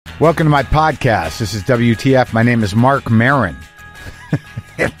Welcome to my podcast. This is WTF. My name is Marc Maron.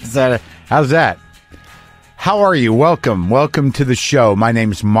 How's that? How are you? Welcome to the show. My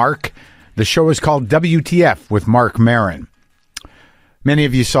name's Marc. The show is called WTF with Marc Maron. Many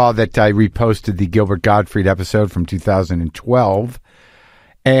of you saw that I reposted the Gilbert Gottfried episode from 2012.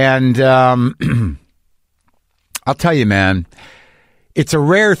 And I'll tell you, man, it's a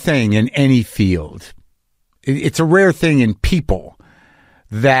rare thing in any field. It's a rare thing in people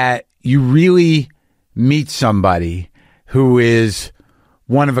that you really meet somebody who is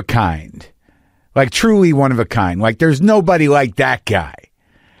one of a kind. Like truly one of a kind. Like there's nobody like that guy.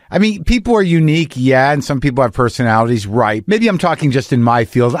 I mean, people are unique, yeah, and some people have personalities, right. Maybe I'm talking just in my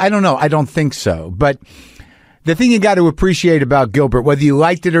field. I don't know. I don't think so. But the thing you got to appreciate about Gilbert, whether you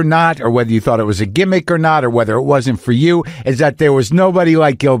liked it or not, or whether you thought it was a gimmick or not, or whether it wasn't for you, is that there was nobody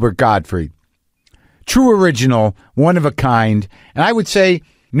like Gilbert Gottfried. True original, one of a kind, and I would say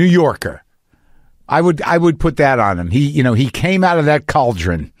New Yorker. I would put that on him. He came out of that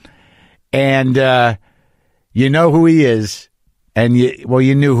cauldron, and you know who he is, and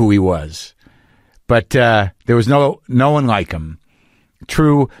you knew who he was, but there was no one like him.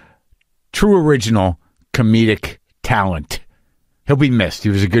 True original comedic talent. He'll be missed. He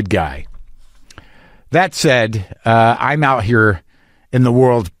was a good guy. That said, I'm out here in the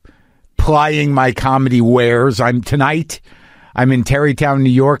world plying my comedy wares. I'm in Tarrytown, New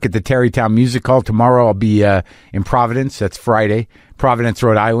York at the Tarrytown Music Hall. Tomorrow I'll be in Providence. That's Friday. Providence,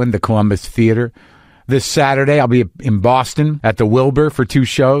 Rhode Island, the Columbus Theater. This Saturday I'll be in Boston at the Wilbur for 2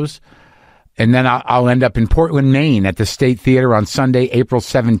 shows. And then I'll end up in Portland, Maine at the State Theater on Sunday, April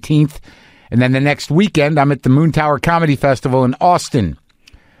 17th. And then the next weekend I'm at the Moon Tower Comedy Festival in Austin,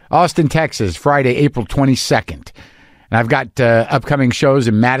 Texas, Friday, April 22nd. And I've got upcoming shows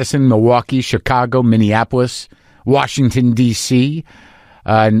in Madison, Milwaukee, Chicago, Minneapolis, Washington, D.C.,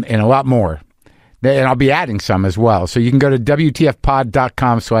 and a lot more. And I'll be adding some as well. So you can go to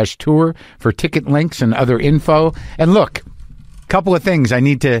WTFpod.com/tour for ticket links and other info. And look, a couple of things I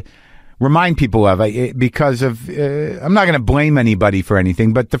need to remind people of because of, I'm not going to blame anybody for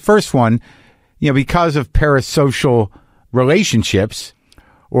anything, but the first one, because of parasocial relationships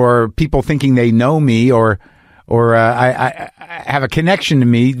or people thinking they know me or I have a connection to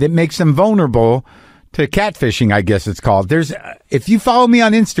me that makes them vulnerable to catfishing, I guess it's called. If you follow me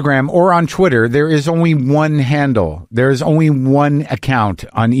on Instagram or on Twitter, there is only one handle. There is only one account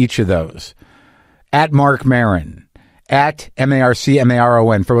on each of those. At Marc Maron. At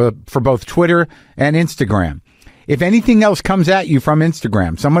MarcMaron for both Twitter and Instagram. If anything else comes at you from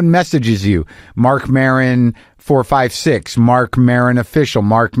Instagram, someone messages you, Marc Maron 456, Marc Maron official,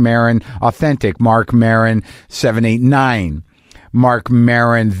 Marc Maron authentic, Marc Maron 789, Marc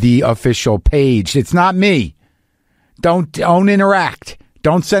Maron the official page. It's not me. Don't interact.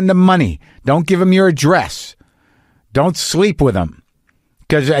 Don't send them money. Don't give them your address. Don't sleep with them.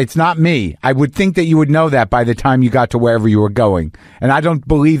 Because it's not me. I would think that you would know that by the time you got to wherever you were going. And I don't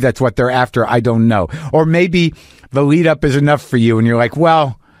believe that's what they're after. I don't know. Or maybe the lead up is enough for you and you're like,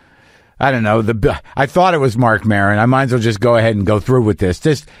 well, I don't know. I thought it was Marc Maron. I might as well just go ahead and go through with this.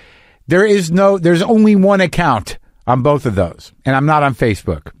 There's only one account on both of those. And I'm not on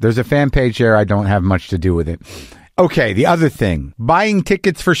Facebook. There's a fan page there. I don't have much to do with it. Okay, the other thing, buying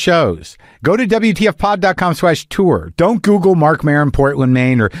tickets for shows. Go to WTFpod.com/tour. Don't Google Marc Maron, Portland,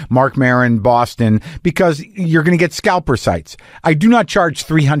 Maine, or Marc Maron, Boston, because you're going to get scalper sites. I do not charge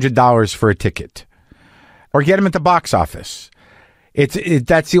 $300 for a ticket or get them at the box office.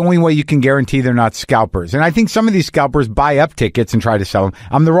 That's the only way you can guarantee they're not scalpers. And I think some of these scalpers buy up tickets and try to sell them.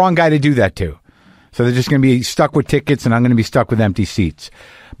 I'm the wrong guy to do that to. So they're just going to be stuck with tickets and I'm going to be stuck with empty seats.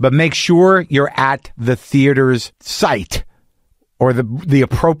 But make sure you're at the theater's site or the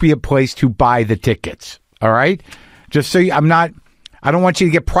appropriate place to buy the tickets. All right? Just so I don't want you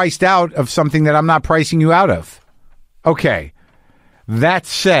to get priced out of something that I'm not pricing you out of. Okay. That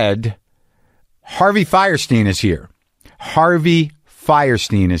said, Harvey Fierstein is here. Harvey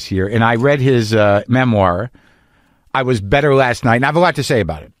Fierstein is here. And I read his memoir, I Was Better Last Night. And I have a lot to say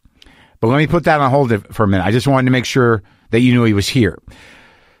about it. But let me put that on hold for a minute. I just wanted to make sure that you knew he was here.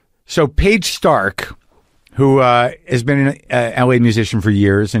 So Paige Stark, who has been an LA musician for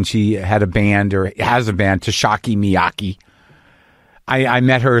years, and she had a band, or has a band, Tashaki Miyake. I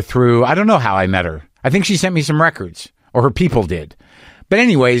met her through, I don't know how I met her. I think she sent me some records, or her people did. But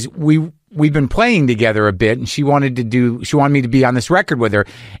anyways, we've been playing together a bit, and she wanted me to be on this record with her.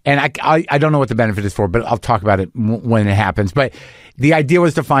 And I don't know what the benefit is for, but I'll talk about it when it happens. But the idea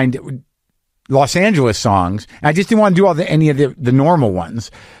was to find Los Angeles songs. And I just didn't want to do any of the normal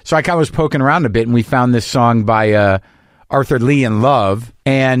ones. So I kind of was poking around a bit, and we found this song by Arthur Lee in Love,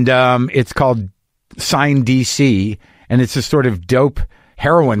 and it's called Sign DC, and it's a sort of dope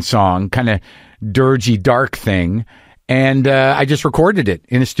heroin song, kind of dirgy, dark thing, and I just recorded it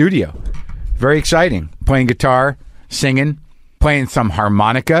in a studio. Very exciting. Playing guitar, singing, playing some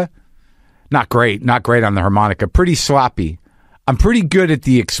harmonica. Not great on the harmonica. Pretty sloppy. I'm pretty good at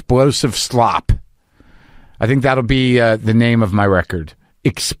the explosive slop. I think that'll be the name of my record.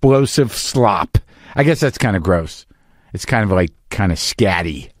 Explosive slop. I guess that's kind of gross. It's kind of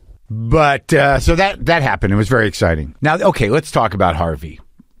scatty. But so that happened. It was very exciting. Now, okay, let's talk about Harvey.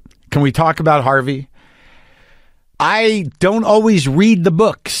 Can we talk about Harvey? I don't always read the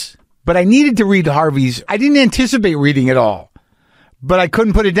books, but I needed to read Harvey's. I didn't anticipate reading it all, but I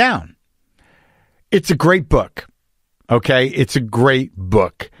couldn't put it down. It's a great book. Okay? It's a great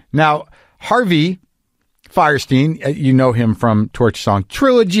book. Now, Harvey Fierstein, you know him from Torch Song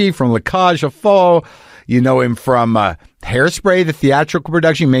Trilogy, from La Cage aux Folles. You know him from Hairspray, the theatrical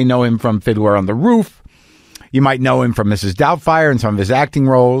production. You may know him from Fiddler on the Roof. You might know him from Mrs. Doubtfire and some of his acting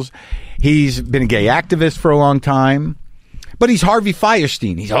roles. He's been a gay activist for a long time. But he's Harvey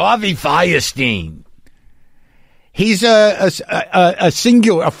Fierstein. He's Harvey Fierstein. He's a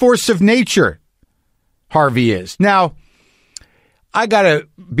singular, a force of nature. Harvey is. Now, I got to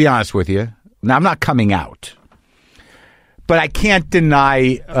be honest with you. Now, I'm not coming out, but I can't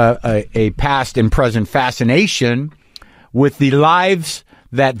deny a past and present fascination with the lives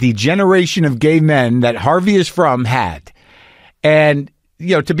that the generation of gay men that Harvey is from had. And,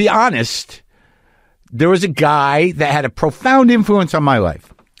 you know, to be honest, there was a guy that had a profound influence on my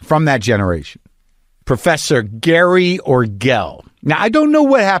life from that generation. Professor Gary Orgel. Now, I don't know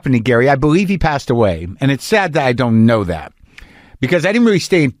what happened to Gary. I believe he passed away. And it's sad that I don't know that, because I didn't really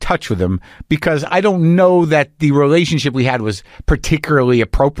stay in touch with him, because I don't know that the relationship we had was particularly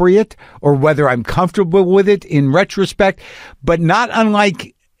appropriate or whether I'm comfortable with it in retrospect. But not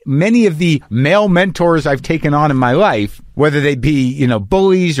unlike many of the male mentors I've taken on in my life, whether they be, you know,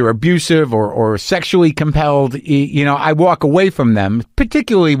 bullies or abusive or sexually compelled, you know, I walk away from them,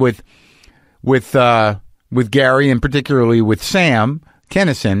 particularly with Gary and particularly with Sam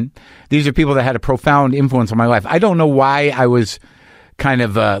Kennison. These are people that had a profound influence on my life. I don't know why I was kind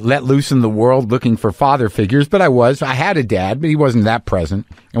of let loose in the world looking for father figures, but I was. I had a dad, but he wasn't that present.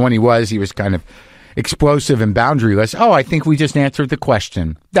 And when he was kind of explosive and boundaryless. Oh, I think we just answered the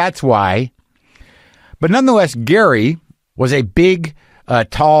question. That's why. But nonetheless, Gary was a big,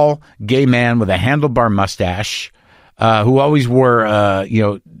 tall, gay man with a handlebar mustache, who always wore,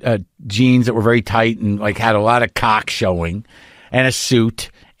 jeans that were very tight and like had a lot of cock showing, and a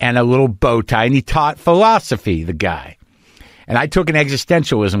suit and a little bow tie. And he taught philosophy, the guy. And I took an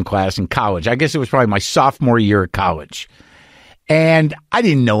existentialism class in college. I guess it was probably my sophomore year at college. And I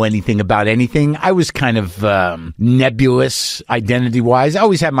didn't know anything about anything. I was kind of nebulous identity-wise. I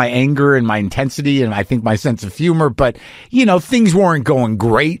always had my anger and my intensity and I think my sense of humor. But, you know, things weren't going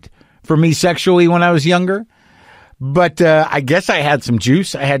great for me sexually when I was younger. But I guess I had some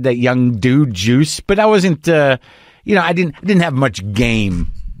juice. I had that young dude juice. But I wasn't, I didn't have much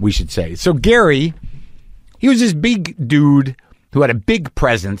game, we should say. So Gary, he was this big dude who had a big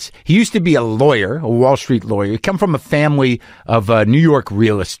presence. He used to be a lawyer, a Wall Street lawyer. He come from a family of New York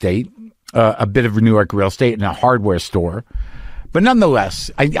real estate, a bit of New York real estate and a hardware store. But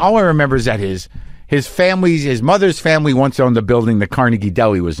nonetheless, all I remember is that his mother's family once owned the building that Carnegie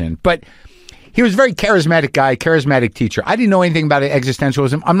Deli was in. But he was a very charismatic guy, charismatic teacher. I didn't know anything about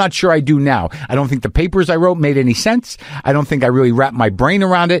existentialism. I'm not sure I do now. I don't think the papers I wrote made any sense. I don't think I really wrapped my brain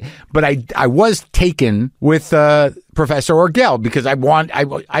around it. But I was taken with Professor Orgel because I want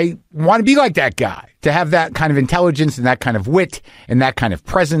to be like that guy, to have that kind of intelligence and that kind of wit and that kind of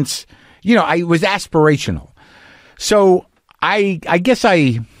presence. You know, I was aspirational. So I guess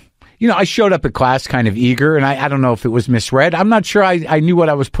I showed up at class kind of eager, and I don't know if it was misread. I'm not sure I knew what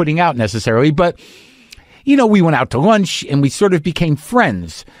I was putting out necessarily, but, you know, we went out to lunch and we sort of became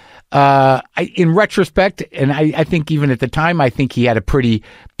friends. In retrospect, and I think even at the time, I think he had a pretty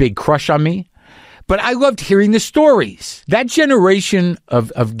big crush on me. But I loved hearing the stories. That generation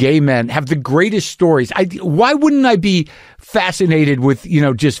of gay men have the greatest stories. Why wouldn't I be fascinated with,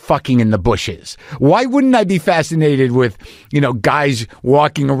 just fucking in the bushes? Why wouldn't I be fascinated with, guys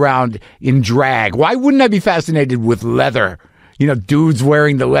walking around in drag? Why wouldn't I be fascinated with leather? Dudes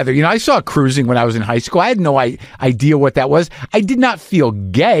wearing the leather. I saw cruising when I was in high school. I had no idea what that was. I did not feel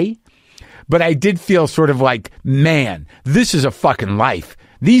gay, but I did feel sort of like, man, this is a fucking life.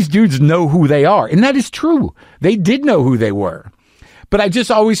 These dudes know who they are. And that is true. They did know who they were. But I just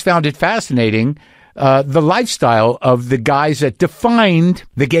always found it fascinating the lifestyle of the guys that defined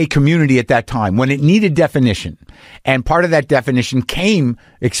the gay community at that time when it needed definition. And part of that definition came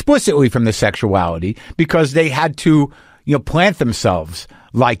explicitly from the sexuality because they had to, plant themselves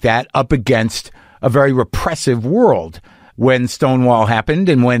like that up against a very repressive world when Stonewall happened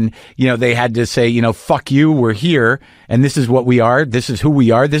and when, they had to say, fuck you, we're here, and this is what we are, this is who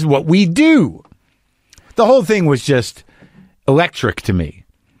we are, this is what we do. The whole thing was just electric to me,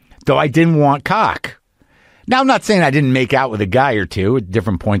 though I didn't want cock. Now, I'm not saying I didn't make out with a guy or two at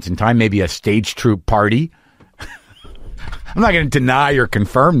different points in time, maybe a stage troupe party. I'm not going to deny or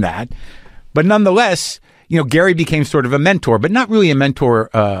confirm that. But nonetheless, Gary became sort of a mentor, but not really a mentor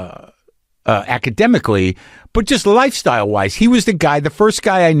academically, but just lifestyle-wise. He was the first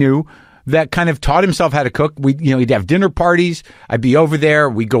guy I knew that kind of taught himself how to cook. He'd have dinner parties. I'd be over there.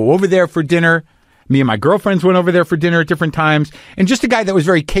 We'd go over there for dinner. Me and my girlfriends went over there for dinner at different times. And just a guy that was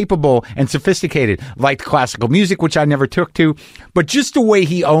very capable and sophisticated, liked classical music, which I never took to, but just the way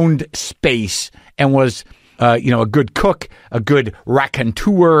he owned space and was, a good cook, a good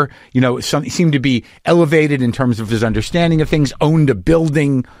raconteur, seemed to be elevated in terms of his understanding of things, owned a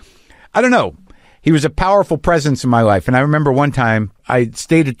building. I don't know. He was a powerful presence in my life. And I remember one time I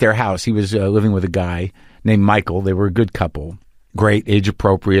stayed at their house. He was living with a guy named Michael. They were a good couple, great, age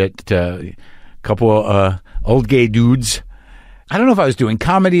appropriate, couple old gay dudes. I don't know if I was doing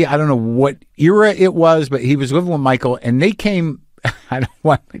comedy. I don't know what era it was, but he was living with Michael, and they came. I don't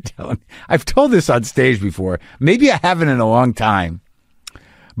want to tell him. I've told this on stage before. Maybe I haven't in a long time,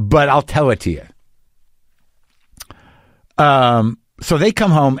 but I'll tell it to you. So they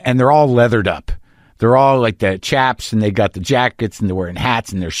come home, and they're all leathered up. They're all like the chaps, and they got the jackets, and they're wearing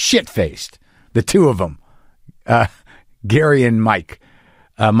hats, and they're shit-faced. The two of them, Gary and Michael,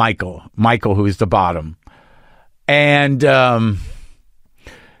 who is the bottom. And they're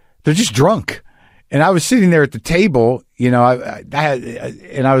just drunk. And I was sitting there at the table, and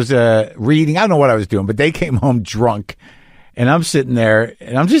I was reading. I don't know what I was doing, but they came home drunk. And I'm sitting there,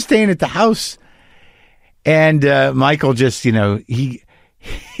 and I'm just staying at the house. And Michael just, he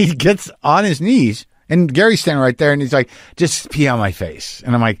gets on his knees. And Gary's standing right there, and he's like, just pee on my face.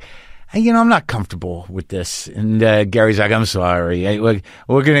 And I'm like, I'm not comfortable with this. And Gary's like, I'm sorry. We're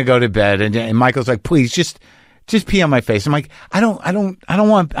going to go to bed. And Michael's like, please, just pee on my face. I'm like, I don't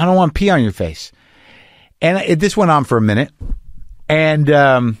want pee on your face. And this went on for a minute. And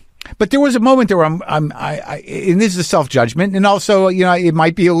but there was a moment there where and this is a self-judgment, and also, it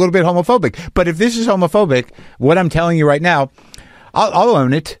might be a little bit homophobic. But if this is homophobic, what I'm telling you right now, I'll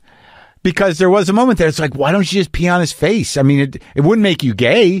own it. Because there was a moment there, it's like, why don't you just pee on his face? I mean, it wouldn't make you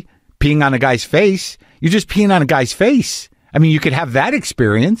gay, peeing on a guy's face. You're just peeing on a guy's face. I mean, you could have that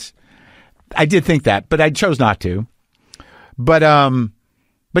experience. I did think that, but I chose not to. But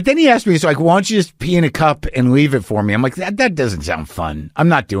then he asked me, he's like, why don't you just pee in a cup and leave it for me? I'm like, that doesn't sound fun. I'm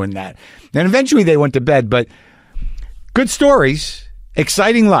not doing that. And eventually they went to bed, but good stories,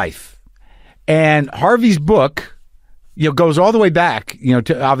 exciting life. And Harvey's book, goes all the way back,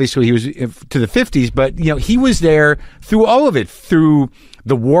 to obviously he was to the 50s, but, he was there through all of it, through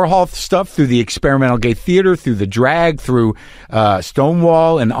the Warhol stuff, through the experimental gay theater, through the drag, through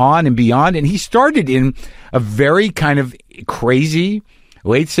Stonewall and on and beyond. And he started in a very kind of crazy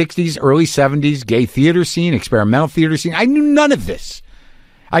late 60s, early 70s gay theater scene, experimental theater scene. I knew none of this.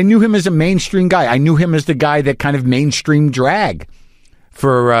 I knew him as a mainstream guy. I knew him as the guy that kind of mainstream drag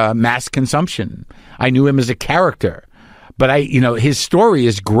for mass consumption. I knew him as a character. But his story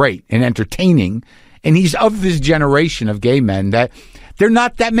is great and entertaining, and he's of this generation of gay men that they're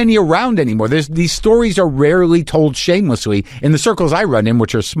not that many around anymore. These stories are rarely told shamelessly in the circles I run in,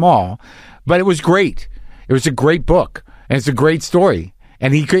 which are small. But it was great. It was a great book, and it's a great story.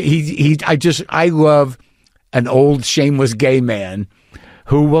 And I love an old shameless gay man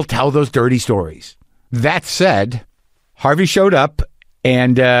who will tell those dirty stories. That said, Harvey showed up,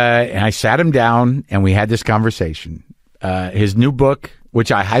 and I sat him down, and we had this conversation. His new book,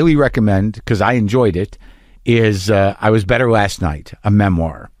 which I highly recommend because I enjoyed it, is I Was Better Last Night, a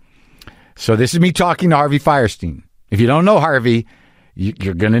memoir. So this is me talking to Harvey Fierstein. If you don't know Harvey,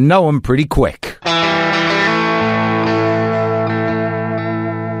 you're going to know him pretty quick.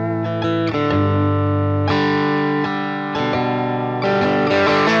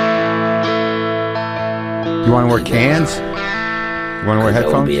 You want to wear cans? You want to wear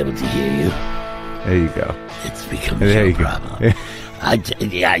headphones? I won't be able to hear you. There you go. It's becoming a problem. I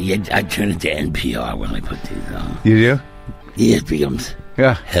turn it to NPR when I put these on. You do? Yeah, it becomes.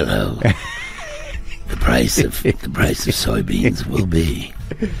 Yeah. Hello. The price of soybeans will be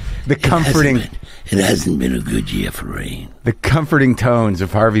the comforting. It hasn't been a good year for rain. The comforting tones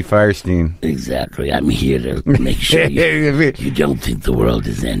of Harvey Fierstein. Exactly. I'm here to make sure you don't think the world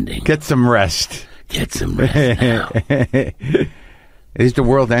is ending. Get some rest. Get some rest now. Is the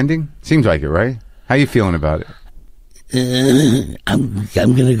world ending? Seems like it, right? How you feeling about it? I'm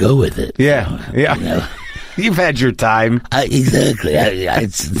going to go with it. Yeah, so, yeah. You know. You've had your time. Exactly.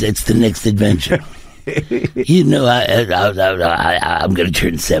 It's the next adventure. You know, I'm going to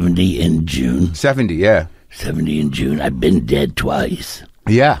turn 70 in June. 70, yeah. 70 in June. I've been dead twice.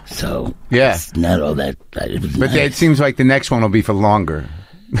 Yeah. So, yeah. It's not all that. It was but nice. It seems like the next one will be for longer.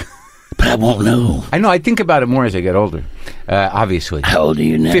 But I won't know. I know. I think about it more as I get older, obviously. How old are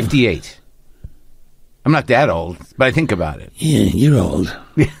you now? 58. I'm not that old, but I think about it. Yeah, you're old.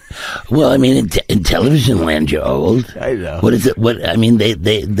 Well, I mean, in television land, you're old. I know. What is it? What I mean,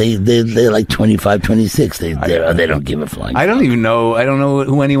 they're like 25, 26. They don't give a flying. I don't even know. I don't know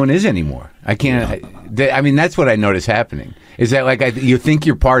who anyone is anymore. I can't. I mean, that's what I notice happening. Is that like you think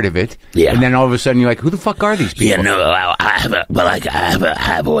you're part of it, yeah, and then all of a sudden you're like, who the fuck are these people? Yeah, no, I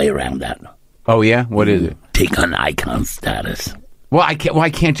have a way around that. Oh yeah, what is it? Take on icon status. Well, I can't. Well,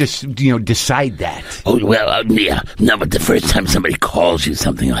 I can't just decide that. Oh well, yeah, no. But the first time somebody calls you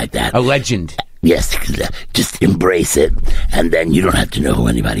something like that, a legend. Yes, just embrace it, and then you don't have to know who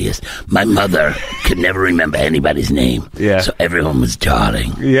anybody is. My mother could never remember anybody's name. Yeah. So everyone was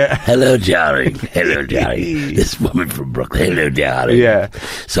darling. Yeah. Hello, darling. Hello, darling. This woman from Brooklyn. Hello, darling. Yeah.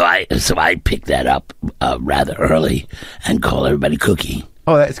 So I picked that up rather early and call everybody Cookie.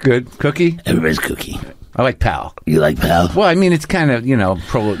 Oh, that's good. Cookie? Everybody's Cookie. I like Pal. You like Pal? Well, I mean, it's kind of,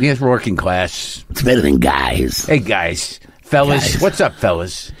 it's working class. It's better than guys. Hey, guys. Fellas. What's up,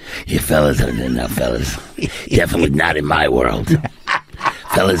 fellas? Yeah, fellas. No, fellas. Definitely not in my world.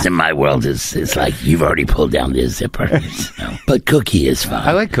 Fellas in my world is like you've already pulled down the zipper. But Cookie is fine.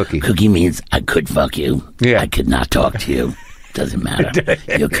 I like Cookie. Cookie means I could fuck you. Yeah. I could not talk to you. Doesn't matter.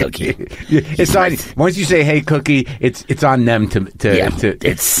 You're Cookie. It's on. Once you say "Hey, Cookie," it's on them to.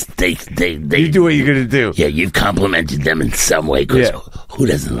 It's they. You do what you're gonna do. Yeah, you've complimented them in some way. Because who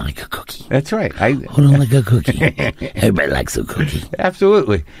doesn't like a cookie? That's right. Who don't like a cookie? Everybody likes a cookie.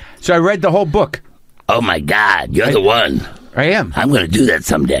 Absolutely. So I read the whole book. Oh my God, you're the one. I am. I'm going to do that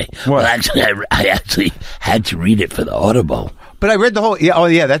someday. What? Well, actually, I actually had to read it for the Audible. But I read the whole. Yeah, oh,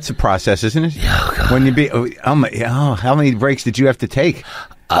 yeah, that's a process, isn't it? Oh, God. When you how many breaks did you have to take?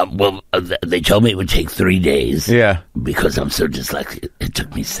 Well, they told me it would take 3 days. Yeah. Because I'm so dyslexic. It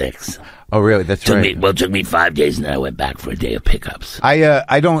took me 6. Oh, really? That's right. It took me 5 days, and then I went back for a day of pickups.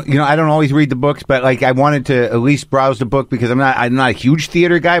 I don't always read the books, but like I wanted to at least browse the book because I'm not a huge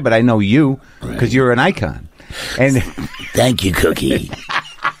theater guy, but I know you because you're an icon. And thank you, Cookie.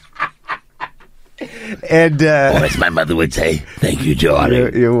 And or as my mother would say, thank you,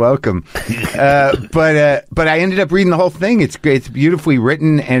 Jordan. You're welcome. But I ended up reading the whole thing. It's beautifully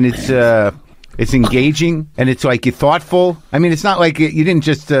written, and it's engaging, and it's like you're thoughtful. I mean, it's not like you didn't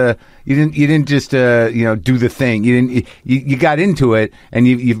just do the thing. You got into it, and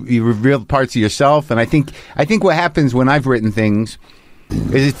you revealed parts of yourself. And I think what happens when I've written things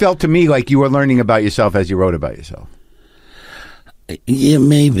is it felt to me like you were learning about yourself as you wrote about yourself. Yeah,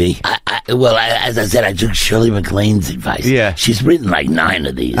 maybe. As I said, I took Shirley MacLaine's advice. Yeah. She's written like 9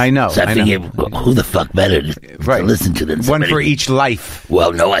 of these. I know. So I figured, who the fuck better to listen to than one somebody? For each life.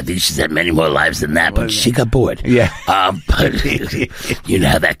 Well, no, I think she's had many more lives than that, but she got bored. Yeah. But you know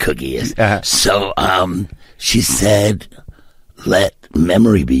how that Cookie is. Uh-huh. So she said, let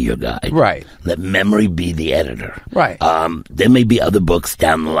memory be your guide. Right. Let memory be the editor. Right. There may be other books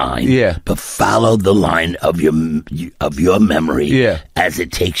down the line. Yeah. But follow the line of your memory. Yeah. As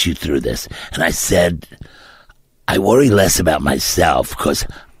it takes you through this. And I said, I worry less about myself because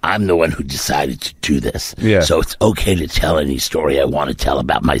I'm the one who decided to do this. Yeah. So it's okay to tell any story I want to tell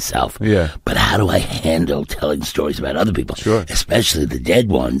about myself. Yeah. But how do I handle telling stories about other people? Sure. Especially the dead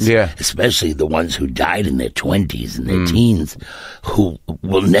ones. Yeah. Especially the ones who died in their 20s and their teens who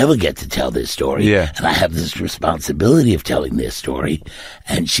will never get to tell their story. Yeah. And I have this responsibility of telling their story.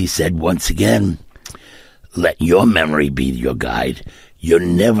 And she said, once again, let your memory be your guide.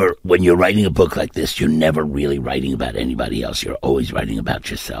 When you're writing a book like this, you're never really writing about anybody else. You're always writing about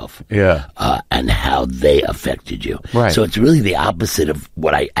yourself. Yeah. And how they affected you. Right. So it's really the opposite of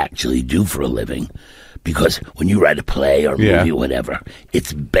what I actually do for a living. Because when you write a play or a movie or whatever,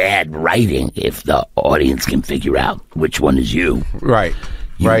 it's bad writing if the audience can figure out which one is you. Right.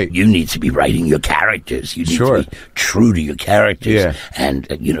 Right. You need to be writing your characters. You need Sure. to be true to your characters. Yeah. And,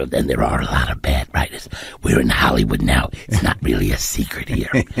 then there are a lot of bad writers. We're in Hollywood now. It's not really a secret here.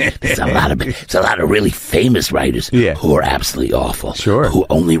 There's a lot of really famous writers who are absolutely awful. Sure. Who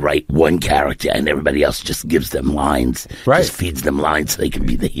only write one character and everybody else just gives them lines. Right. Just feeds them lines so they can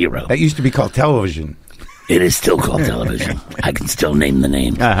be the hero. That used to be called television. It is still called television. I can still name the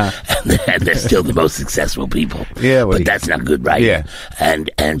name. And they're still the most successful people. Yeah, well, but that's not good writing. Yeah.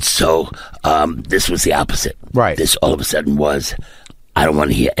 And so this was the opposite. Right. This all of a sudden was, I don't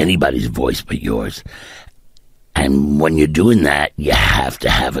want to hear anybody's voice but yours. And when you're doing that, you have to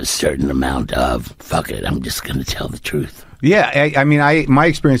have a certain amount of, fuck it, I'm just going to tell the truth. Yeah, I mean, my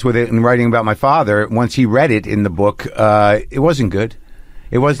experience with it in writing about my father, once he read it in the book, it wasn't good.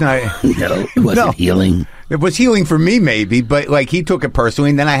 It was not. No, it wasn't healing. It was healing for me, maybe, but like he took it personally,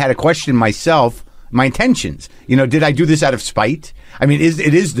 and then I had to question myself, my intentions. Did I do this out of spite? I mean,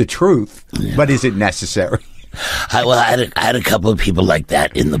 it is the truth, but is it necessary? I had a couple of people like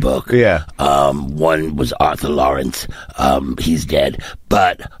that in the book. Yeah. One was Arthur Lawrence. He's dead,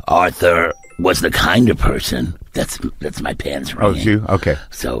 but Arthur was the kind of person. That's my pants ring. Oh, it's you? Okay.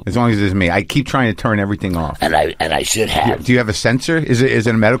 So as long as it's me, I keep trying to turn everything off. And I should have. Do you have a censor? Is it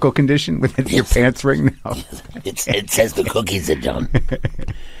a medical condition with your pants ring now? It says the cookies are done.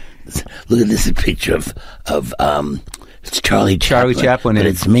 Look at this picture of it's Charlie Chaplin, but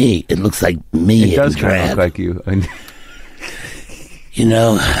it's me. It looks like me. It does kind of look like you.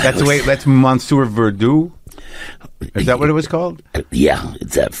 That's Monsieur Verdoux. Is that what it was called? Yeah,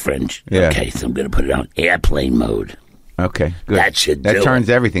 it's that French. Yeah. Okay, so I'm going to put it on airplane mode. Okay, good. That turns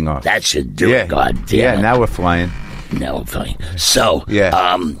everything off. That should do it. God damn it. Yeah, now we're flying. So,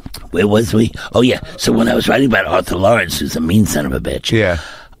 where was we? Oh, yeah. So when I was writing about Arthur Lawrence, who's a mean son of a bitch,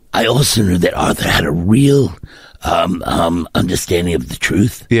 I also knew that Arthur had a real understanding of the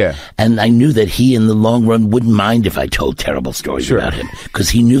truth. Yeah. And I knew that he, in the long run, wouldn't mind if I told terrible stories about him, because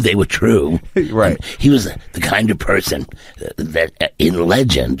he knew they were true. Right. And he was the kind of person that in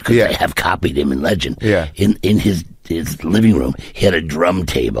legend, because they have copied him in legend, in his living room, he had a drum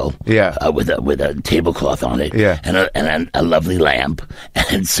table with a tablecloth on it and a lovely lamp,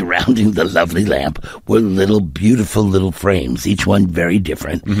 and surrounding the lovely lamp were beautiful little frames, each one very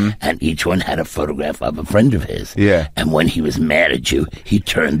different, and each one had a photograph of a friend of his. And when he was mad at you, he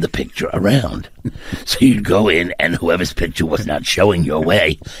turned the picture around. So you'd go in, and whoever's picture was not showing your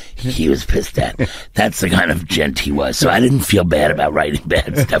way, he was pissed at. That's the kind of gent he was. So I didn't feel bad about writing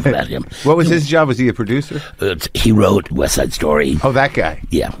bad stuff about him. What was his job? Was he a producer? He wrote West Side Story. Oh, that guy.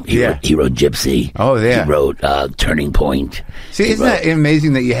 Yeah. He wrote Gypsy. Oh, yeah. He wrote Turning Point. See, isn't that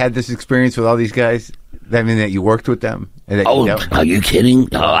amazing that you had this experience with all these guys? I mean, that you worked with them? Are you kidding?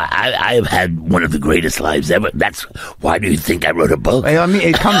 Oh, I have had one of the greatest lives ever. That's why do you think I wrote a book? I mean,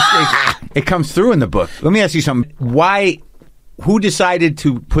 it comes through in the book. Let me ask you something. Who decided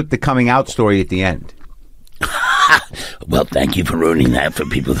to put the coming out story at the end? Well, thank you for ruining that for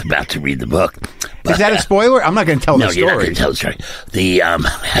people about to read the book. But, is that a spoiler? I'm not going to tell the story. No, you're not going to tell the story.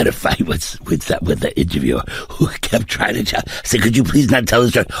 I had a fight with the interviewer who kept trying to tell. I said, could you please not tell the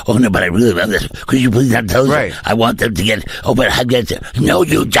story? Oh, no, but I really love this. Could you please not tell the story? I want them to get... Oh, but I get it. No,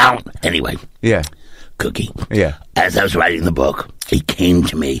 you don't. Anyway. Yeah. Cookie. Yeah. As I was writing the book, it came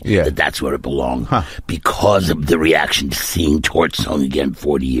to me that that's where it belonged because of the reaction to seeing Torch Song again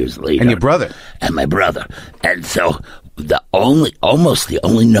 40 years later. And your brother. And my brother. And so almost the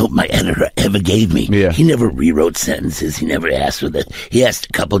only note my editor ever gave me, he never rewrote sentences. He never asked for this. He asked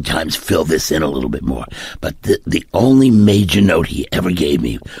a couple of times, fill this in a little bit more. But the only major note he ever gave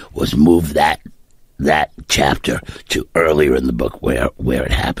me was move that chapter to earlier in the book where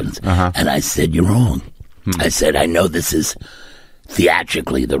it happens. And I said, you're wrong. I said, I know this is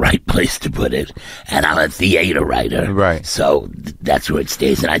theatrically the right place to put it, and I'm a theater writer, right? So that's where it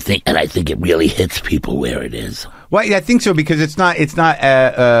stays, and I think it really hits people where it is. Well, yeah, I think so, because it's not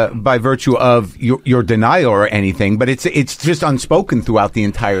by virtue of your denial or anything, but it's just unspoken throughout the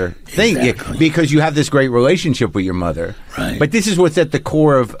entire thing. Exactly. Because you have this great relationship with your mother. Right. But this is what's at the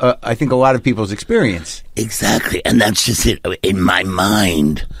core of I think a lot of people's experience. Exactly, and that's just it. In my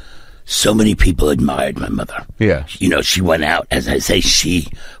mind, so many people admired my mother. Yeah. She went out, as I say,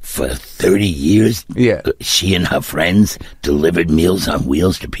 for 30 years, she and her friends delivered Meals on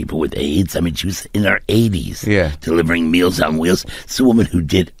Wheels to people with AIDS. I mean, she was in her 80s delivering Meals on Wheels. It's a woman who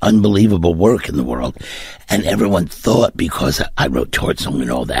did unbelievable work in the world. And everyone thought, because I wrote Torch Song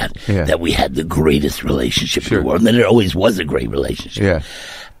and all that, that we had the greatest relationship in the world. And that it always was a great relationship. Yeah.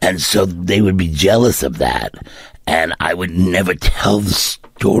 And so they would be jealous of that. And I would never tell the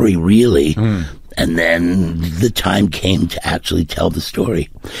story, really, And then the time came to actually tell the story.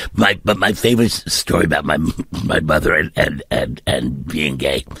 But my favorite story about my mother and being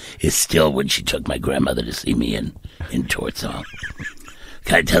gay is still when she took my grandmother to see me in Tort Song.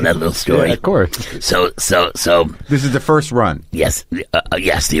 Can I tell that little story? Yeah, of course. So this is the first run. Yes,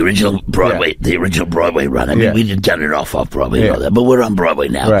 the original Broadway, the original Broadway run. I mean, we'd have done it off Broadway and all that, but we're on Broadway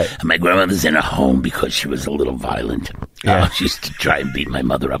now. Right. And my grandmother's in a home because she was a little violent. She used to try and beat my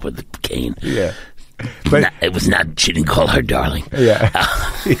mother up with a cane. Yeah. But it was not. She didn't call her darling. Yeah.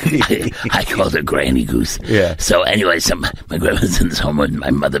 I called her Granny Goose. Yeah. So anyway, my grandmother's in this home, and my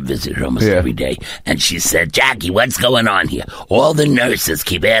mother visited her almost every day, and she said, "Jackie, what's going on here? All the nurses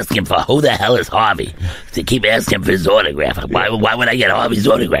keep asking for who the hell is Harvey? They keep asking for his autograph. Why would I get Harvey's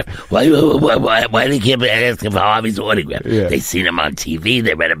autograph? Why do they keep asking for Harvey's autograph? Yeah. They seen him on TV.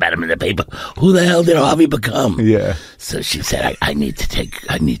 They read about him in the paper. Who the hell did Harvey become? Yeah. So she said, I need to take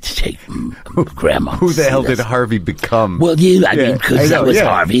Grandma. Who the hell did Harvey become? Well, I mean, because I was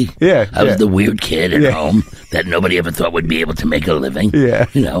Harvey. Yeah. I was the weird kid at home that nobody ever thought would be able to make a living. Yeah.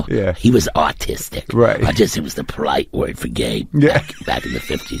 He was autistic. Right. Autistic was the polite word for gay back in the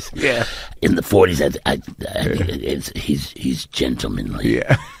 50s. Yeah. In the 40s, I think he's gentlemanly.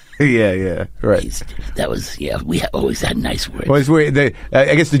 Yeah. Yeah, right. We always had nice words. Well, it's weird.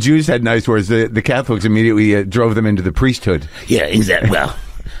 I guess the Jews had nice words. The Catholics immediately drove them into the priesthood. Yeah, exactly. Well,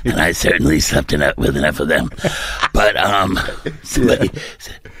 and I certainly slept with enough of them. But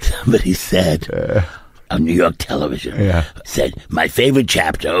somebody said on New York television, said, my favorite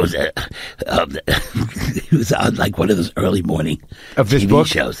chapter was it was on like one of those early morning of this TV book?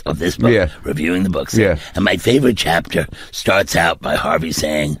 shows of this book, reviewing the books. Yeah. And my favorite chapter starts out by Harvey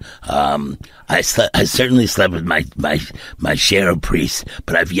saying, I certainly slept with my share of priests,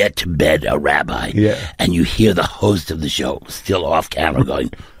 but I've yet to bed a rabbi. Yeah. And you hear the host of the show still off camera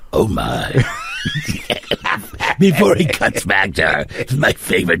going, oh my. Before he cuts back to her. It's my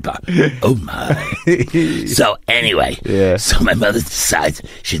favorite part. Oh my. So anyway, so my mother decides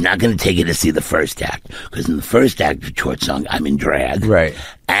she's not going to take it to see the first act, because in the first act of Tort Song, I'm in drag. Right.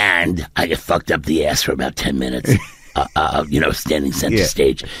 And I get fucked up the ass for about 10 minutes. Standing center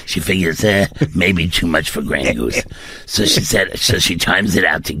stage. She figures, maybe too much for Granny Goose. So she times it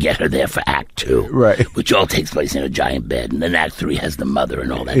out to get her there for Act 2. Right. Which all takes place in a giant bed. And then Act 3 has the mother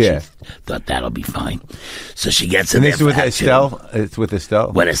and all that. She thought that'll be fine. So she gets her there for Act 2. It's with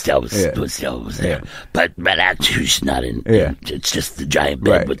Estelle? When Estelle was there. Yeah. But Act 2, she's not in. It's just the giant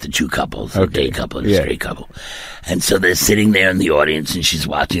bed with the two couples, a gay couple and a straight couple. And so they're sitting there in the audience, and she's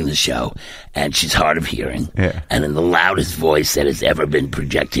watching the show, and she's hard of hearing. Yeah. And in the loudest voice that has ever been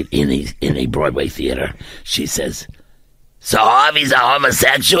projected in a Broadway theater, she says, "So Harvey's a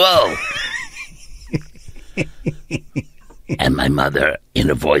homosexual?" And my mother,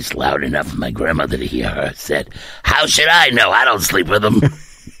 in a voice loud enough for my grandmother to hear her, said, "How should I know? I don't sleep with him."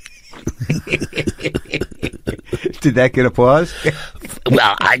 Did that get applause?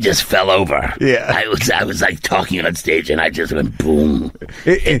 Well, I just fell over. Yeah. I was like talking on stage, and I just went boom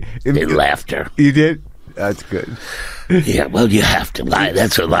in laughter. You did? That's good. Yeah, well, you have to lie.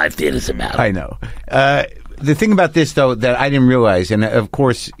 That's what live theater's about. I know. The thing about this, though, that I didn't realize, and of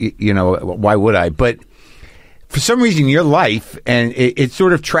course, why would I? But for some reason, your life, and it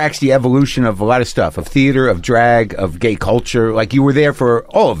sort of tracks the evolution of a lot of stuff, of theater, of drag, of gay culture. Like, you were there for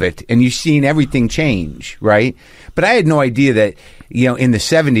all of it, and you've seen everything change, right? But I had no idea that, in the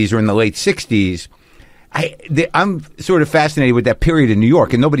 70s or in the late 60s, I'm sort of fascinated with that period in New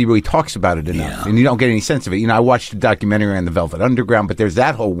York, and nobody really talks about it enough, and you don't get any sense of it. I watched a documentary on the Velvet Underground, but there's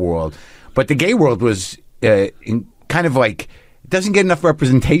that whole world. But the gay world was kind of like, doesn't get enough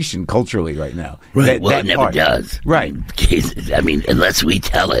representation culturally right now. Right. It never does. Right. I mean, unless we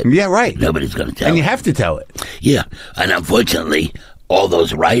tell it. Yeah, right. Nobody's going to tell it. And you have to tell it. Yeah. And unfortunately, all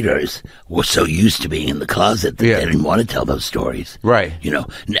those writers were so used to being in the closet that they didn't want to tell those stories. Right.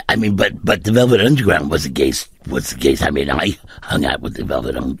 I mean, but the Velvet Underground was the case. I mean, I hung out with the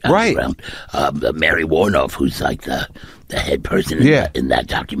Velvet Underground. Right. Mary Warnoff, who's like the head person in that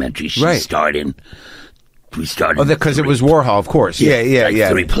documentary, she starred in. We started. Because it was Warhol, of course. Yeah.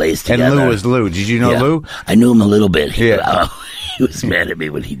 3 plays together. And Lou was Lou. Did you know Lou? I knew him a little bit. He was mad at me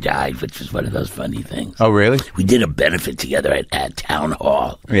when he died, which was one of those funny things. Oh, really? We did a benefit together at Town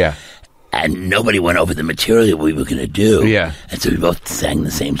Hall. Yeah. And nobody went over the material we were going to do. Yeah. And so we both sang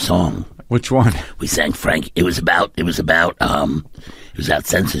the same song. Which one? We sang Frank. It was about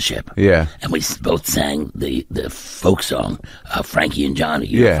censorship. Yeah. And we both sang the folk song, Frankie and Johnny.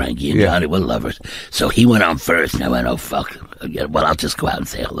 Frankie and Johnny were lovers. So he went on first, and I went, oh, fuck. Well, I'll just go out and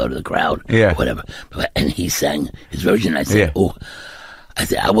say hello to the crowd. Yeah. Whatever. And he sang his version. I said, oh, I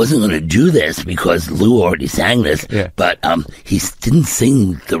said, I wasn't going to do this because Lou already sang this, but he didn't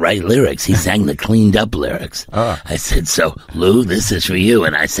sing the right lyrics. He sang the cleaned up lyrics. I said, so Lou, this is for you.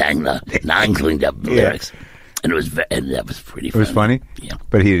 And I sang the non-cleaned up lyrics. And that was pretty funny. It was funny? Yeah.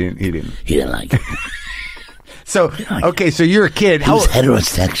 But he didn't like it. So, okay, so you're a kid. He was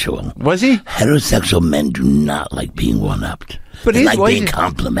heterosexual. Was he? Heterosexual men do not like being one-upped. But they like being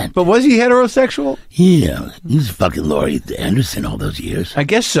complimented. But was he heterosexual? Yeah. He was fucking Laurie Anderson all those years. I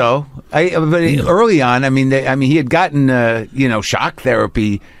guess so. But early on, he had gotten, shock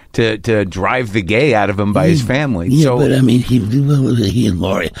therapy to drive the gay out of him by his family. Yeah, so, but he and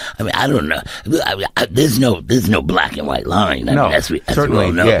Laurie. I don't know. There's no black and white line. As we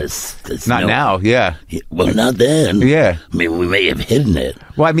all know, there's not now. Yeah. Well, not then. Yeah. We may have hidden it.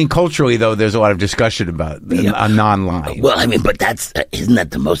 Well, culturally though, there's a lot of discussion about a non-line. Well, but isn't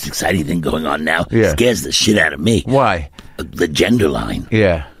that the most exciting thing going on now? Yeah. It scares the shit out of me. Why? The gender line.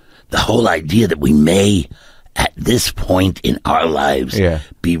 Yeah. The whole idea that we may, at this point in our lives,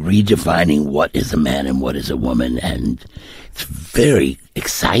 be redefining what is a man and what is a woman, and it's very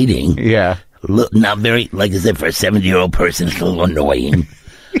exciting. Yeah. Not very, like I said, for a 70-year-old person, it's a little annoying.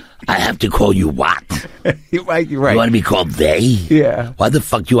 I have to call you what? You're right. You want to be called they? Yeah. Why the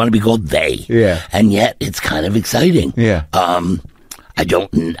fuck do you want to be called they? Yeah. And yet, it's kind of exciting. Yeah. I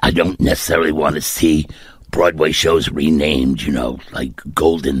don't necessarily want to see Broadway shows renamed, like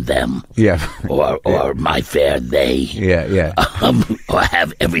Golden Them. Yeah. Or My Fair They. Yeah. Or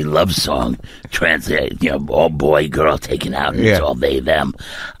have every love song translated, all boy, girl taken out, and it's all they, them.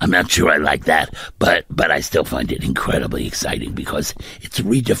 I'm not sure I like that, but I still find it incredibly exciting because it's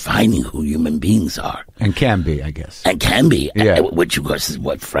redefining who human beings are. And can be, I guess. And can be. Yeah. Which, of course, is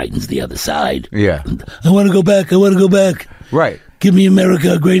what frightens the other side. Yeah. I want to go back. Right. Give me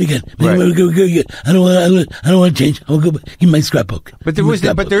America great again. Right. America great again. I don't want to change. I want to go back. Give me my scrapbook. But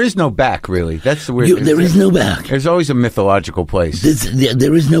there is no back, really. That's the weird. There is no back. There's always a mythological place.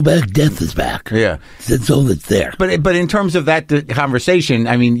 There is no back. Death is back. Yeah, that's all that's there. But in terms of that conversation,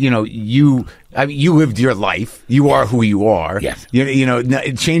 you lived your life. You are who you are. Yes.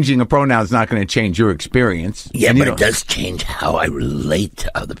 Changing a pronoun is not going to change your experience. Yeah, but it does change how I relate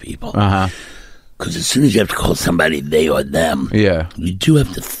to other people. Because as soon as you have to call somebody they or them, you do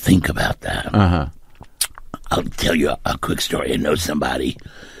have to think about that. I'll tell you a quick story. I know somebody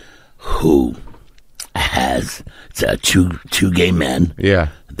who has two gay men. Yeah.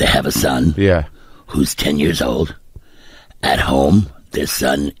 They have a son. Yeah. Who's 10 years old. At home, their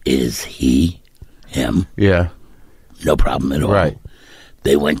son is him. Yeah. No problem at all. Right.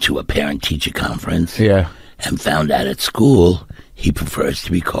 They went to a parent-teacher conference. Yeah. And found out at school he prefers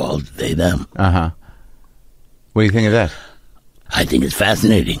to be called they, them. What do you think of that? I think it's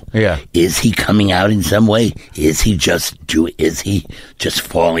fascinating. Yeah. Is he coming out in some way? Is he just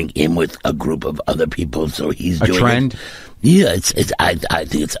falling in with a group of other people? So he's doing a trend? Yeah, I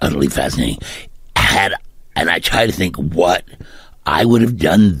think it's utterly fascinating. And I try to think what I would have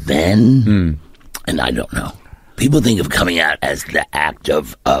done then, and I don't know. People think of coming out as the act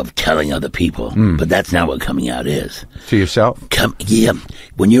of telling other people, but that's not what coming out is. To yourself?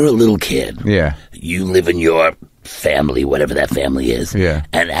 When you're a little kid, you live in your family, whatever that family is,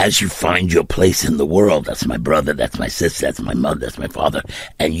 and as you find your place in the world, that's my brother, that's my sister, that's my mother, that's my father,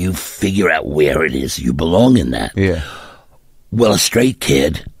 and you figure out where it is you belong in that. Well, a straight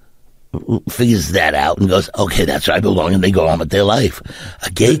kid figures that out and goes, okay, that's where I belong, and they go on with their life.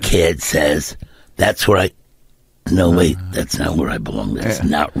 A gay kid says, that's where no, wait, that's not where I belong. That's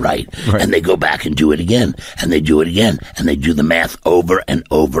not right. And they go back and do it again, and they do it again, and they do the math over and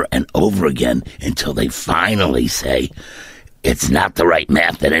over and over again until they finally say, it's not the right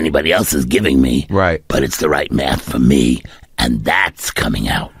math that anybody else is giving me, but it's the right math for me, and that's coming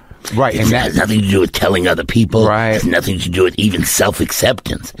out. Right. It has nothing to do with telling other people. Right. It has nothing to do with even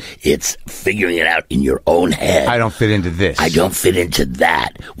self-acceptance. It's figuring it out in your own head. I don't fit into this. I don't fit into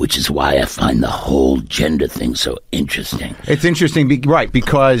that, which is why I find the whole gender thing so interesting. It's interesting,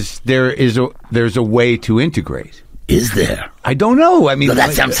 because there's a way to integrate. Is there? I don't know.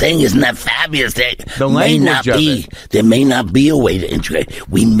 That's what I'm saying. Isn't that fabulous? The language of it. There may not be a way to integrate.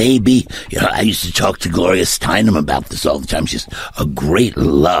 We may be. I used to talk to Gloria Steinem about this all the time. She's a great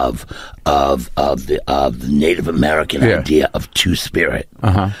love of the Native American idea of two-spirit,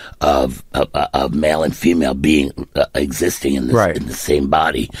 of male and female being existing in the same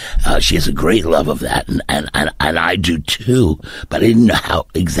body. She has a great love of that, and I do too. But I didn't know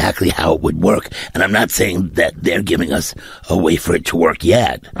exactly how it would work. And I'm not saying that they're giving us a way for it to work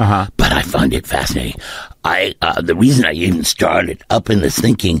yet. But I find it fascinating. The reason I even started up in this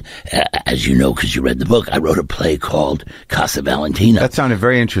thinking, as you know, because you read the book, I wrote a play called Casa Valentina. That sounded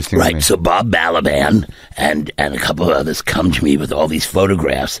very interesting to me. Right, so Bob Balaban and a couple of others come to me with all these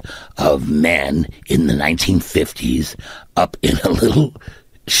photographs of men in the 1950s up in a little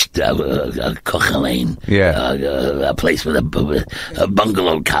Kochelain, a place with a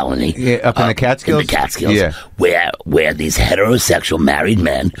bungalow colony, up in the Catskills. In the Catskills, where these heterosexual married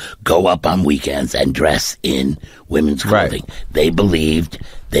men go up on weekends and dress in women's clothing. Right. They believed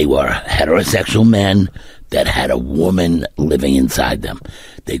they were heterosexual men that had a woman living inside them.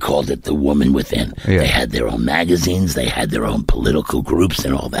 They called it the woman within. Yeah. They had their own magazines. They had their own political groups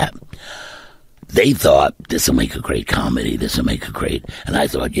and all that. They thought, this will make a great comedy, this will make a great... And I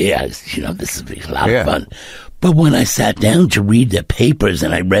thought, this will be a lot of fun. But when I sat down to read their papers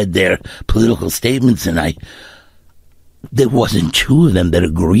and I read their political statements there wasn't two of them that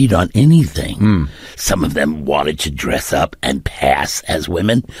agreed on anything. Some of them wanted to dress up and pass as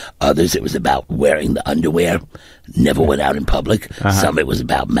women. Others, it was about wearing the underwear, never went out in public. Some, it was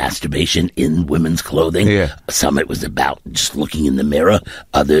about masturbation in women's clothing. Some, it was about just looking in the mirror.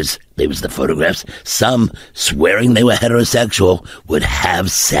 Others, there was the photographs. Some, swearing they were heterosexual, would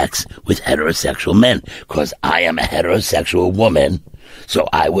have sex with heterosexual men. Because I am a heterosexual woman, so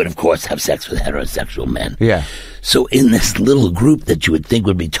I would, of course, have sex with heterosexual men. Yeah. So in this little group that you would think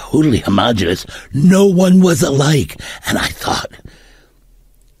would be totally homogenous, no one was alike. And I thought,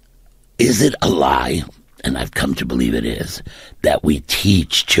 is it a lie, and I've come to believe it is, that we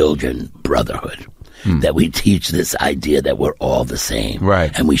teach children brotherhood? That we teach this idea that we're all the same.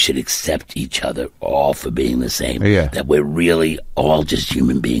 Right. And we should accept each other all for being the same. Yeah. That we're really all just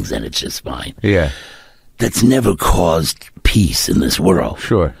human beings and it's just fine. Yeah. That's never caused peace in this world.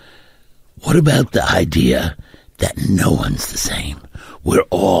 Sure. What about the idea that no one's the same? We're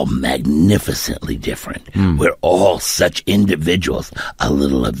all magnificently different. We're all such individuals. A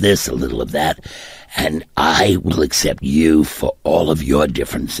little of this, a little of that. And I will accept you for all of your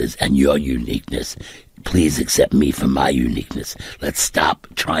differences and your uniqueness. Please accept me for my uniqueness. Let's stop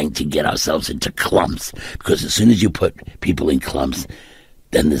trying to get ourselves into clumps. Because as soon as you put people in clumps,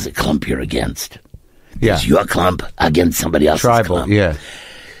 then there's a clump you're against. There's your clump against somebody else's clump. Yeah.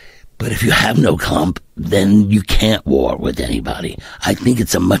 But if you have no clump, then you can't war with anybody. I think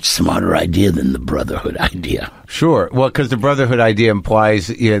it's a much smarter idea than the brotherhood idea. Sure. Well, because the brotherhood idea implies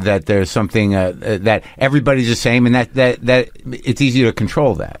that there's something that everybody's the same, and that it's easy to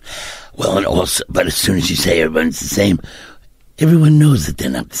control that. Well, and also, but as soon as you say everyone's the same, everyone knows that they're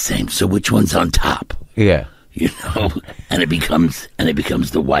not the same. So which one's on top? Yeah. And it becomes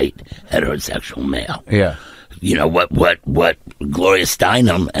the white heterosexual male. Yeah. What Gloria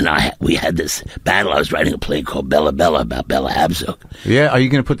Steinem and we had this battle. I was writing a play called Bella Bella about Bella Abzug. Yeah, are you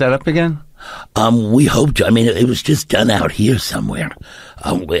going to put that up again? We hope to. I mean, it was just done out here somewhere.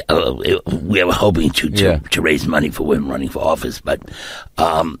 We were hoping to raise money for women running for office, but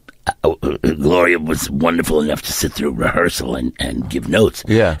Gloria was wonderful enough to sit through rehearsal and give notes.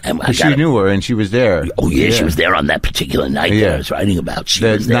 Yeah, and she knew her, and she was there. Oh yeah, she was there on that particular night that I was writing about. She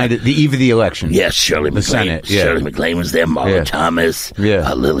was there. The eve of the election. Yes, Shirley MacLaine. Senate. Yeah. Shirley MacLaine was there. Marla Thomas.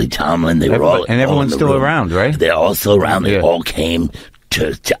 Yeah. Lily Tomlin. They were all, and everyone's still around, right? They're all still around. They all came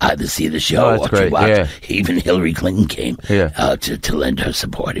to either see the show or to watch. Yeah. Even Hillary Clinton came to lend her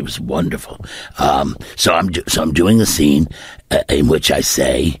support. It was wonderful. So I'm doing a scene in which I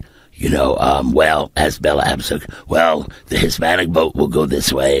say, as Bella Abzug, the Hispanic vote will go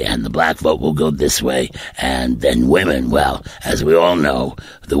this way and the black vote will go this way, and then women, as we all know,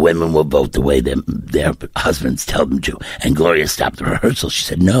 the women will vote the way their husbands tell them to. And Gloria stopped the rehearsal. She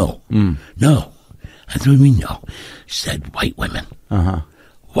said, no. I said, what do you mean no? She said, white women.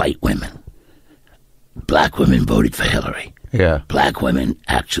 White women. Black women voted for Hillary. Yeah. Black women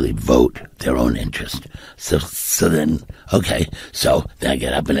actually vote their own interest. So then, okay. So then I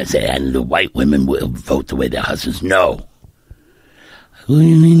get up and I say, and the white women will vote the way their husbands. No. What do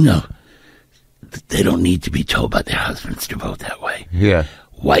you mean no? They don't need to be told by their husbands to vote that way. Yeah.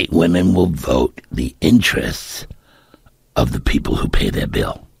 White women will vote the interests of the people who pay their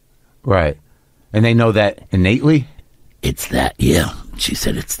bill. Right. And they know that innately? It's that, She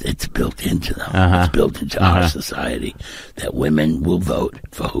said it's built into them. It's built into our society that women will vote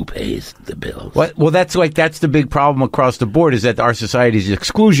for who pays the bills. Well, that's the big problem across the board, is that our society is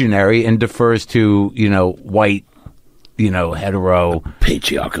exclusionary and defers to, white, hetero,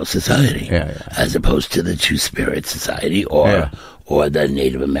 patriarchal society, as opposed to the Two-Spirit Society or the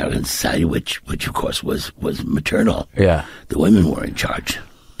Native American society, which of course was maternal. Yeah, the women were in charge.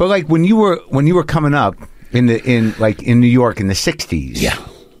 But when you were coming up, in New York in the 60s. Yeah.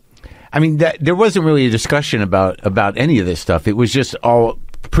 I mean, there wasn't really a discussion about any of this stuff. It was just all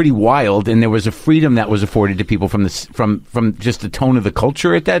pretty wild, and there was a freedom that was afforded to people from just the tone of the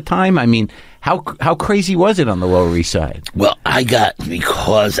culture at that time. I mean, how crazy was it on the Lower East Side? Well,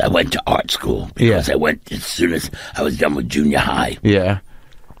 because I went to art school, because I went as soon as I was done with junior high. Yeah.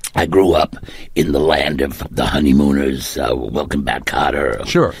 I grew up in the land of the honeymooners, Welcome Back, Kotter.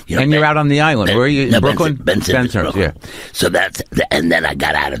 Sure. And you're out on the island. Where are you? Brooklyn? Bensonhurst, Brooklyn. Yeah. So and then I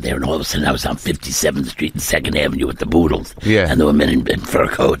got out of there, and all of a sudden I was on 57th Street and 2nd Avenue with the Boodles. Yeah. And the women in fur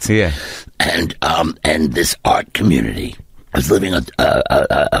coats. Yeah. And this art community. I was living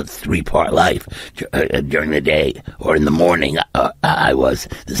a three-part life. During the day or in the morning, I was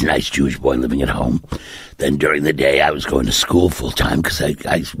this nice Jewish boy living at home. Then during the day, I was going to school full-time because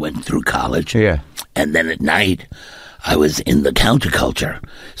I went through college. Yeah. And then at night, I was in the counterculture.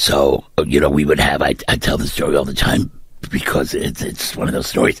 So, we would have, I tell the story all the time, because it's one of those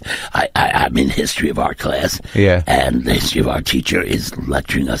stories. I'm in history of art class, and the history of art teacher is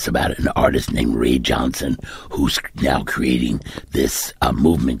lecturing us about an artist named Ray Johnson, who's now creating this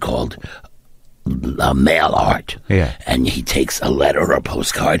movement called mail art. Yeah. And he takes a letter or a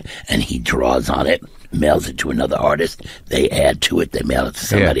postcard, and he draws on it, mails it to another artist, they add to it, they mail it to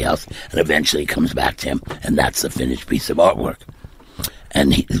somebody else, and eventually it comes back to him, and that's the finished piece of artwork.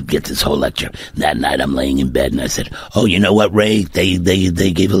 And he gets this whole lecture. That night I'm laying in bed and I said, "Oh, you know what, Ray? They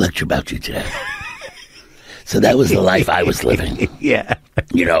gave a lecture about you today." So that was the life I was living. Yeah.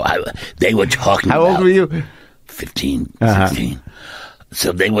 They were talking How about... old were you? 15, 16.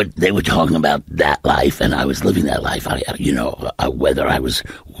 So they were talking about that life, and I was living that life. Whether I was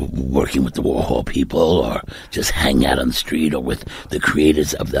working with the Warhol people or just hanging out on the street or with the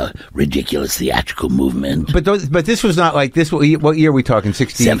creators of the ridiculous theatrical movement. But this was not like this. What year are we talking?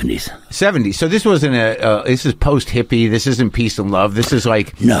 60s? 70s. 70s. So this wasn't this is post hippie. This isn't peace and love. This is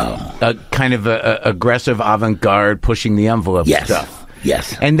like a kind of a aggressive avant garde, pushing the envelope stuff.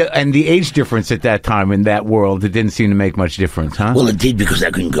 Yes. And the age difference at that time in that world, it didn't seem to make much difference, huh? Well, it did, because I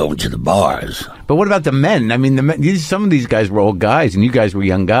couldn't go into the bars. But what about the men? I mean, some of these guys were old guys, and you guys were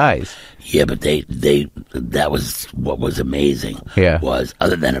young guys. Yeah, but that was what was amazing. Yeah. Was,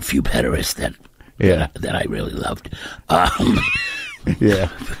 other than a few pederasts that I really loved. Yeah.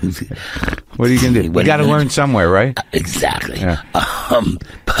 What are you going to do? You got to learn somewhere, right? Exactly. Yeah.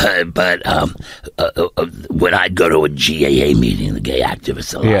 But when I'd go to a GAA meeting, the Gay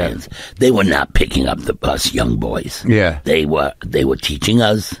Activists Alliance, they were not picking up us young boys. Yeah. They were teaching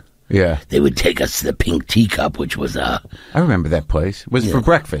us. Yeah. They would take us to the Pink Teacup, which was I remember that place. It was for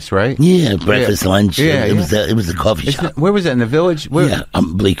breakfast, right? Yeah, breakfast, lunch. Yeah, it was a coffee shop. Where was that, in the Village?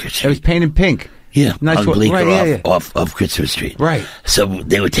 Bleecker Street. It was painted pink. Yeah, nice on Bleecker off off Christopher Street. Right. So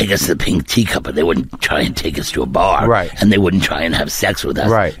they would take us to the Pink Teacup, but they wouldn't try and take us to a bar. Right. And they wouldn't try and have sex with us.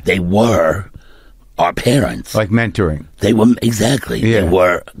 Right. They were our parents. Like mentoring. They were, exactly. Yeah.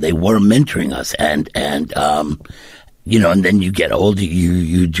 They were mentoring us, and then you get older,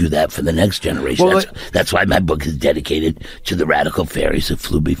 you do that for the next generation. Well, that's why my book is dedicated to the radical fairies who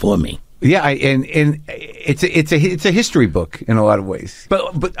flew before me. Yeah, and it's a history book in a lot of ways.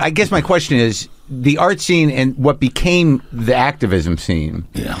 But I guess my question is, the art scene and what became the activism scene,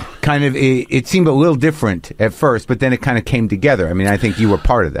 kind of, it seemed a little different at first, but then it kind of came together. I mean, I think you were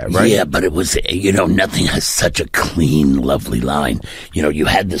part of that, right? Yeah, but it was, nothing has such a clean, lovely line. You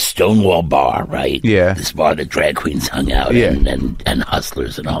had the Stonewall Bar, right? Yeah. This bar that drag queens hung out in and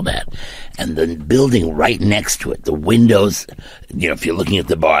hustlers and all that. And the building right next to it, the windows, if you're looking at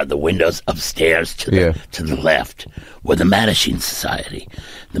the bar, the windows upstairs to the left were the Mattachine Society.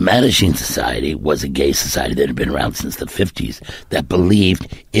 The Mattachine Society was a gay society that had been around since the 50s that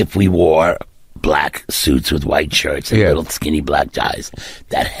believed if we wore black suits with white shirts and little skinny black ties,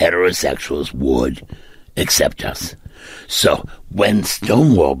 that heterosexuals would accept us. So when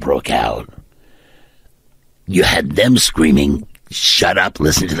Stonewall broke out, you had them screaming, "Shut up,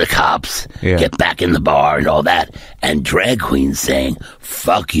 listen to the cops, get back in the bar," and all that. And drag queens saying,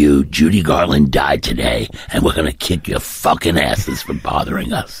 "Fuck you, Judy Garland died today, and we're gonna kick your fucking asses for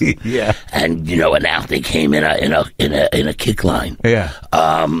bothering us." Yeah. And and out they came in a kick line. Yeah.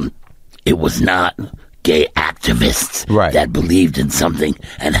 It was not gay activists Right. that believed in something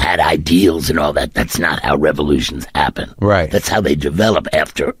and had ideals and all that. That's not how revolutions happen. Right. That's how they develop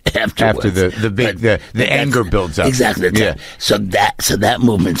afterwards. After the anger builds up. Exactly. Yeah. So that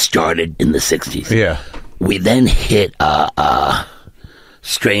movement started in the 60s. Yeah. We then hit a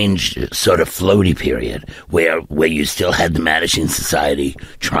strange sort of floaty period where you still had the Mattachine Society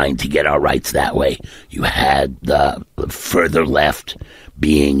trying to get our rights that way. You had the further left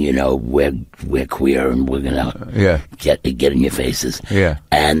being, we're queer and we're gonna get in your faces. Yeah.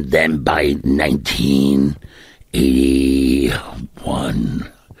 And then by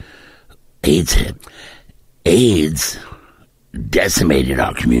 1981, AIDS hit. AIDS decimated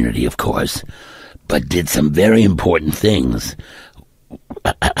our community, of course, but did some very important things,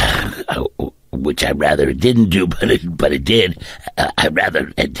 which I'd rather it didn't do, but it did. I'd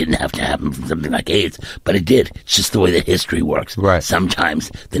rather it didn't have to happen from something like AIDS, but it did. It's just the way that history works. Right.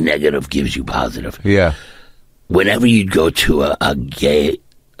 Sometimes the negative gives you positive. Yeah. Whenever you'd go to a gay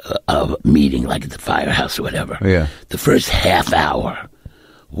meeting, like at the firehouse or whatever, the first half hour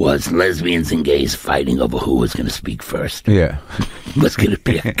was lesbians and gays fighting over who was going to speak first. Yeah. Was going to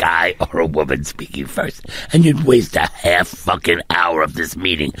be a guy or a woman speaking first. And you'd waste a half fucking hour of this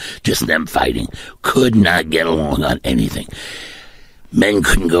meeting just them fighting. Could not get along on anything. Men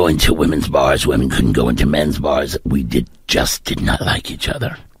couldn't go into women's bars. Women couldn't go into men's bars. We just did not like each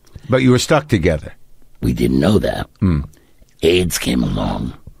other. But you were stuck together. We didn't know that. AIDS came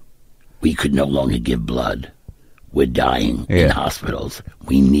along. We could no longer give blood. We're dying in hospitals.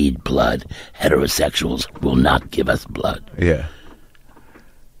 We need blood. Heterosexuals will not give us blood. Yeah.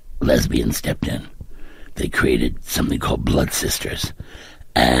 Lesbians stepped in. They created something called Blood Sisters.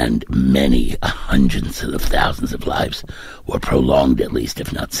 And many, hundreds of thousands of lives were prolonged, at least,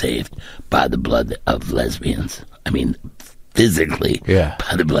 if not saved, by the blood of lesbians. I mean, physically,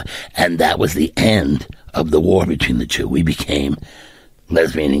 by the blood. And that was the end of the war between the two. We became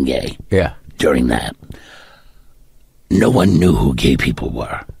lesbian and gay during that. No one knew who gay people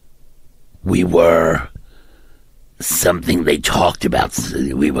were. We were something they talked about.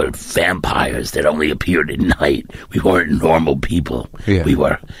 We were vampires that only appeared at night. We weren't normal people. Yeah. We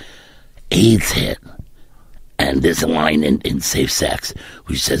were. AIDS hit. And there's a line in Safe Sex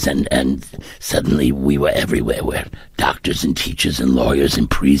which says, and suddenly we were everywhere. We're doctors and teachers and lawyers and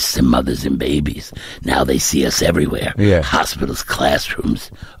priests and mothers and babies. Now they see us everywhere. Yeah. Hospitals, classrooms,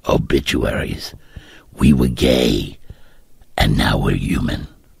 obituaries. We were gay. And now we're human.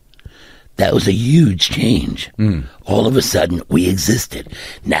 That was a huge change. All of a sudden, we existed.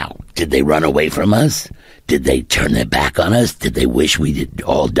 Now, did they run away from us? Did they turn their back on us? Did they wish we did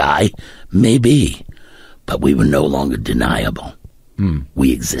all die? Maybe. But we were no longer deniable.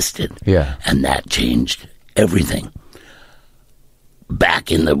 We existed. Yeah. And that changed everything.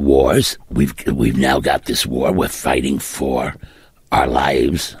 Back in the wars, we've now got this war. We're fighting for our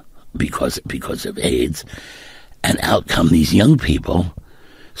lives because of AIDS. And out come these young people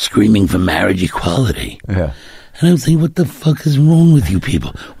screaming for marriage equality. Yeah. And I'm thinking, what the fuck is wrong with you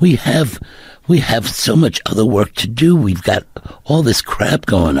people? We have so much other work to do. We've got all this crap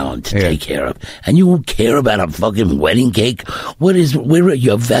going on to take care of. And you won't care about a fucking wedding cake? Where are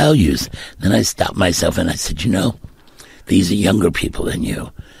your values? Then I stopped myself and I said, these are younger people than you.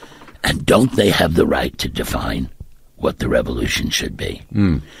 And don't they have the right to define what the revolution should be?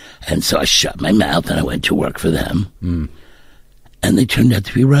 And so I shut my mouth and I went to work for them. And they turned out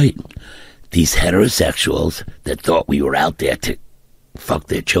to be right. These heterosexuals that thought we were out there to fuck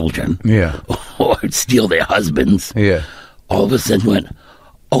their children or steal their husbands, all of a sudden went,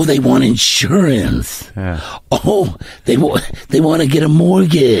 oh, they want insurance. Oh, they want to get a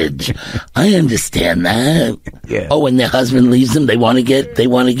mortgage. I understand that. Oh, when their husband leaves them, they want to get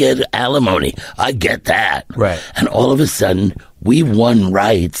alimony. I get that. Right. And all of a sudden, we won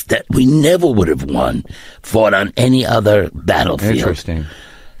rights that we never would have won, fought on any other battlefield. Interesting.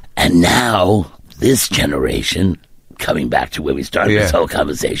 And now this generation, coming back to where we started this whole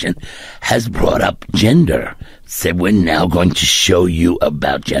conversation, has brought up gender. Said, we're now going to show you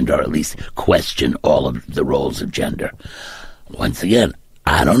about gender, or at least question all of the roles of gender. Once again,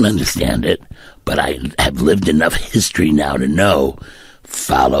 I don't understand it, but I have lived enough history now to know,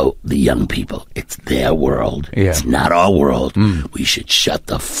 follow the young people. It's their world. It's not our world. We should shut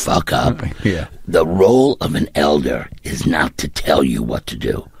the fuck up. The role of an elder is not to tell you what to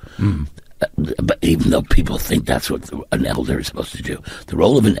do. But even though people think that's what an elder is supposed to do, the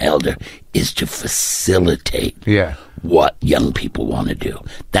role of an elder is to facilitate what young people want to do.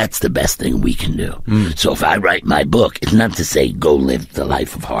 That's the best thing we can do. So if I write my book, it's not to say go live the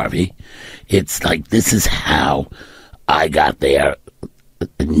life of Harvey. It's like, this is how I got there.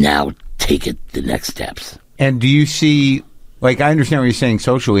 Now take it the next steps. And do you see, I understand what you're saying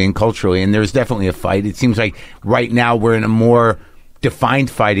socially and culturally, and there's definitely a fight. It seems like right now we're in a more defined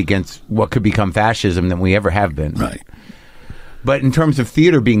fight against what could become fascism than we ever have been. Right. But in terms of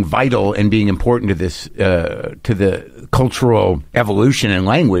theater being vital and being important to this, to the cultural evolution and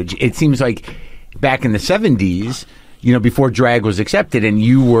language, it seems like back in the 70s, before drag was accepted, and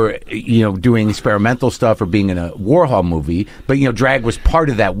you were, doing experimental stuff or being in a Warhol movie, but, drag was part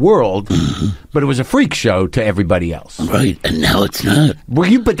of that world, but it was a freak show to everybody else. Right, and now it's not.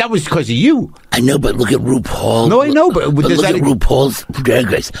 But that was because of you. I know, but look at RuPaul. No, I know, but look at RuPaul's Drag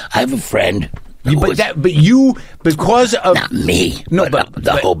Race. I have a friend. Because of not me, but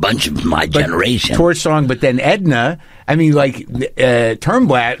the whole bunch of my generation. Torch Song, but then Edna. I mean,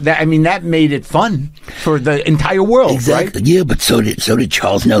 Turnblad. That made it fun for the entire world. Exactly. Right? Yeah, but so did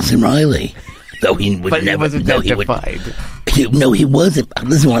Charles Nelson Riley. Though he would but never. He wasn't defied. No, he wasn't.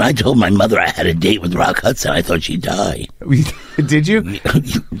 Listen, when I told my mother I had a date with Rock Hudson, I thought she'd die. Did you?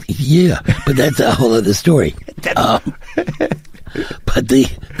 Yeah, but that's a whole other story. But the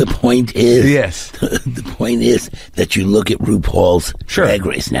point is, yes, the point is that you look at RuPaul's Drag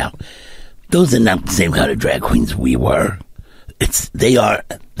Race now. Those are not the same kind of drag queens we were. They are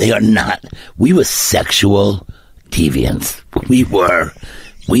not. We were sexual deviants. We were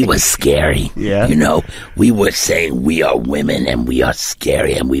scary. Yeah. We were saying we are women and we are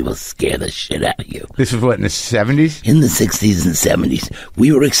scary and we will scare the shit out of you. This was what, in the 70s? In the 60s and 70s.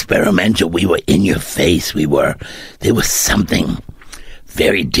 We were experimental. We were in your face. There was something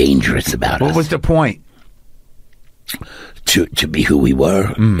very dangerous about us. What was the point? To be who we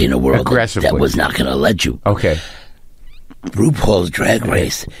were in a world that was not going to let you. Okay. RuPaul's Drag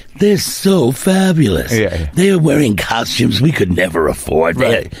Race, they're so fabulous. Yeah. They're wearing costumes we could never afford.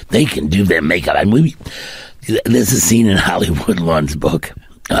 Right. They can do their makeup. There's a scene in Holly Woodlawn's book.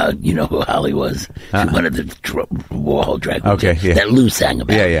 You know who Holly was? One of the Warhol drag queens. Okay, yeah. That Lou sang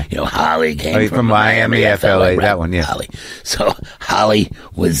about. Yeah. Holly came from Miami, FLA. Right. That one, yeah. Holly. So Holly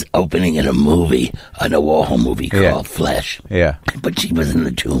was opening in a Warhol movie called Flesh. Yeah. But she was in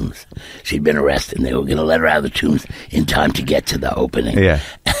the tombs. She'd been arrested, and they were going to let her out of the tombs in time to get to the opening. Yeah.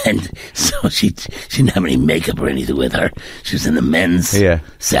 And so she didn't have any makeup or anything with her. She was in the men's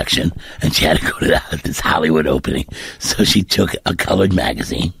section, and she had to go to this Hollywood opening. So she took a colored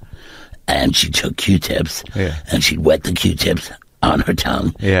magazine, and she took Q-tips, and she'd wet the Q-tips on her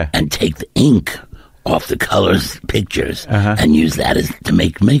tongue, and take the ink off the colors pictures and use that to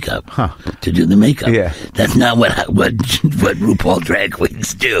make makeup, to do the makeup. Yeah. That's not what RuPaul drag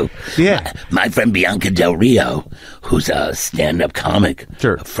queens do. Yeah. My friend Bianca Del Rio, who's a stand-up comic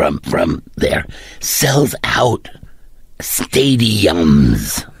from there, sells out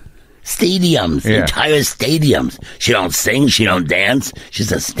stadiums, entire stadiums. She don't sing, she don't dance.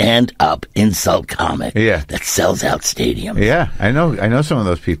 She's a stand-up insult comic that sells out stadiums. Yeah, I know some of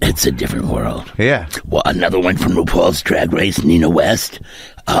those people. It's a different world. Yeah. Well, another one from RuPaul's Drag Race, Nina West,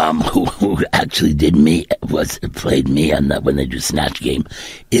 who actually played me on when they do Snatch Game,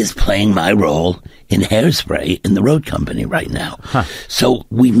 is playing my role in Hairspray in the Road Company right now. So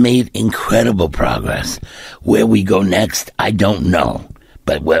we've made incredible progress. Where we go next, I don't know.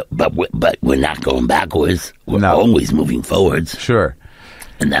 But we're not going backwards. We're always moving forwards. Sure.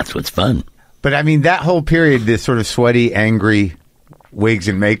 And that's what's fun. But that whole period, this sort of sweaty, angry wigs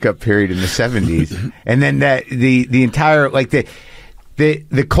and makeup period in the 70s, and then the entire,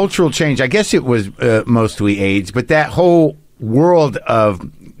 the cultural change, I guess it was mostly AIDS, but that whole world of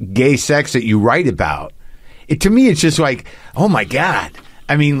gay sex that you write about, to me, it's just like, oh my God.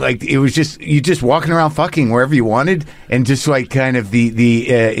 It was just, you just walking around fucking wherever you wanted, and just kind of the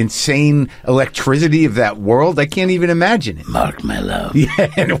insane electricity of that world. I can't even imagine it. Marc, my love.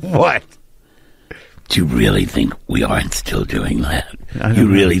 Yeah, and what? Do you really think we aren't still doing that? You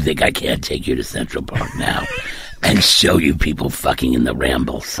really think I can't take you to Central Park now and show you people fucking in the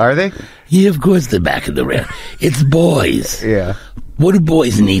rambles? Are they? Yeah, of course, the back of the ramble. It's boys. Yeah. What do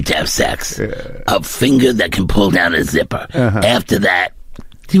boys need to have sex? A finger that can pull down a zipper. After that,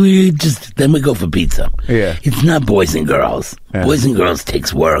 then we go for pizza. Yeah. It's not boys and girls. Boys and girls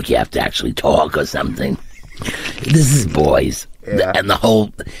takes work. You have to actually talk or something. This is boys. And the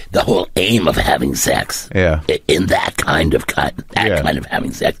whole aim of having sex in that kind of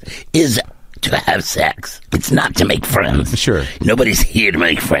having sex is to have sex. It's not to make friends. Sure. Nobody's here to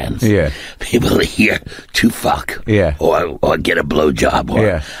make friends. Yeah. People are here to fuck. Yeah. Or get a blowjob.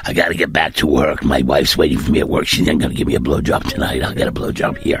 Or I got to get back to work. My wife's waiting for me at work. She's not going to give me a blowjob tonight. I'll get a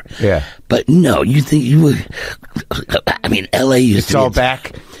blowjob here. Yeah. But no, you think you would... LA used it's to... It's all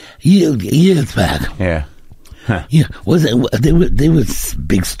back? Yeah, it's back. Yeah. Huh. Yeah, there was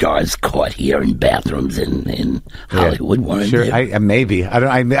big stars caught here in bathrooms in Hollywood, weren't there? Maybe.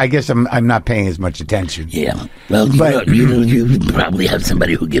 I guess I'm not paying as much attention. Yeah. Well, you probably have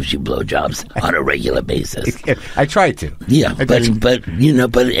somebody who gives you blowjobs on a regular basis. I try to. Yeah, but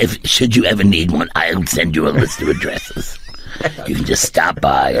should you ever need one, I'll send you a list of addresses. You can just stop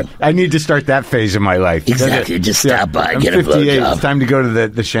by. I need to start that phase of my life. Exactly. Just stop by, I'm get a 58. blowjob. It's time to go to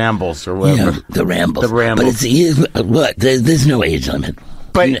the shambles or whatever. The rambles. The rambles. But what? There's no age limit.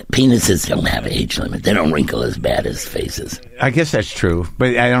 But penises don't have an age limit. They don't wrinkle as bad as faces. I guess that's true.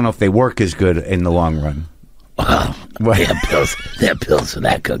 But I don't know if they work as good in the long run. Well, they have pills. They have pills for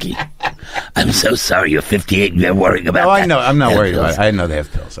that, Cookie. I'm so sorry. You're 58 and you're worrying about that. I know. I'm not worried pills. about it. I know they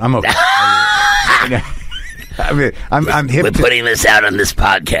have pills. I'm okay. I mean, I'm hip. We're putting this out on this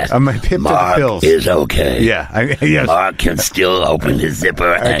podcast. I'm hip to Marc the pills. is okay. Yeah. Yes. Marc can still open his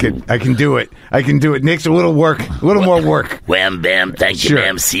zipper. I can do it. I can do it. Nick's a little more work. Wham, bam. Thank Sure. you,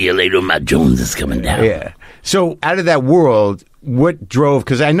 ma'am. See you later. My Jones is coming down. Yeah. So out of that world, what drove,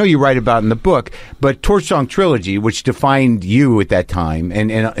 because I know you write about in the book, but Torch Song Trilogy, which defined you at that time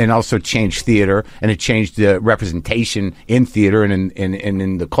and also changed theater, and it changed the representation in theater and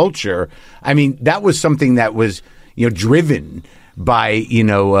in the culture. I mean, that was something that was, driven by,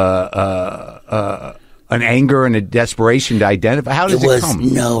 an anger and a desperation to identify. How does it come?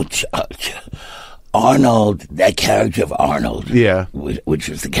 Arnold, that character of Arnold, yeah, which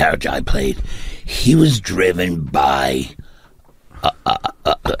was the character I played, he was driven by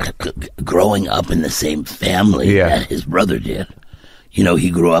growing up in the same family that his brother did. He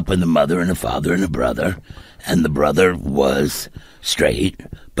grew up with a mother and a father and a brother, and the brother was straight,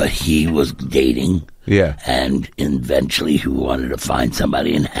 but he was dating. Yeah. And eventually he wanted to find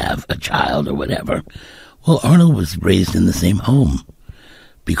somebody and have a child or whatever. Well, Arnold was raised in the same home.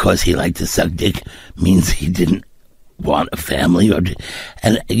 Because he liked to suck dick means he didn't want a family. The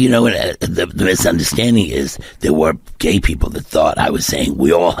misunderstanding is there were gay people that thought I was saying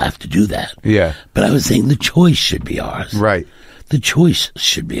we all have to do that. Yeah. But I was saying the choice should be ours. Right. The choice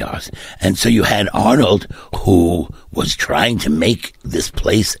should be ours. And so you had Arnold, who was trying to make this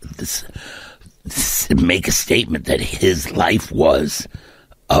place, make a statement that his life was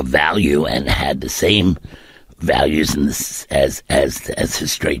of value and had the same values in this as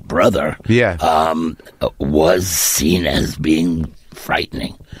his straight brother. Was seen as being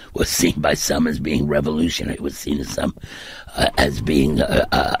frightening. Was seen by some as being revolutionary. Was seen as some as being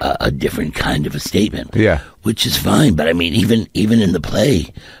a different kind of a statement. Yeah, which is fine. But I mean, even in the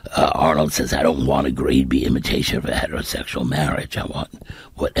play, Arnold says, "I don't want a grade B imitation of a heterosexual marriage. I want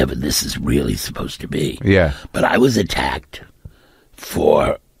whatever this is really supposed to be." Yeah. But I was attacked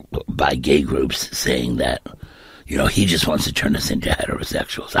by gay groups saying that, he just wants to turn us into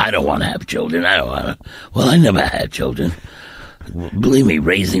heterosexuals. I don't want to have children. I don't want to. Well, I never had children. Believe me,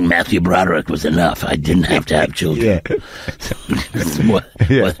 raising Matthew Broderick was enough. I didn't have to have children.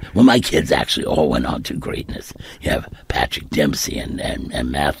 Well, my kids actually all went on to greatness. You have Patrick Dempsey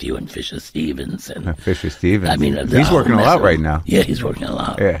and Matthew and Fisher Stevens. Fisher Stevens. I mean, he's working a lot right now. Yeah, he's working a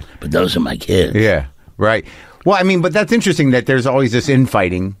lot. Yeah. But those are my kids. Yeah, right. Well, I mean, but that's interesting that there's always this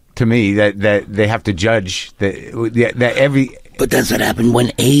infighting. To me, that they have to judge that every. But that's what happened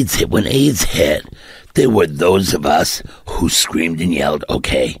when AIDS hit. When AIDS hit, there were those of us who screamed and yelled,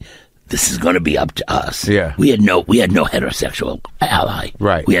 "Okay, this is going to be up to us." Yeah. We had no heterosexual ally.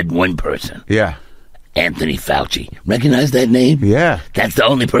 Right. We had one person. Yeah. Anthony Fauci. Recognize that name? Yeah. That's the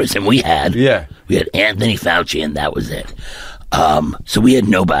only person we had. Yeah. We had Anthony Fauci, and that was it. So we had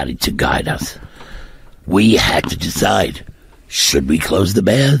nobody to guide us. We had to decide. Should we close the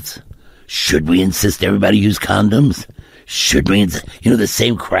baths? Should we insist everybody use condoms? Should we, the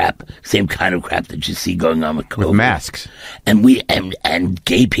same kind of crap that you see going on with COVID. With masks. And and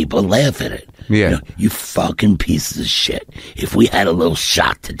gay people laugh at it. Yeah. You fucking pieces of shit. If we had a little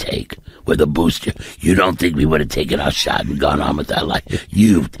shot to take with a booster, you don't think we would have taken our shot and gone on with our life?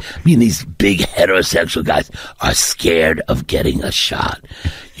 These big heterosexual guys are scared of getting a shot.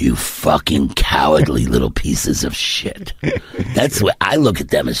 You fucking cowardly little pieces of shit. That's what I look at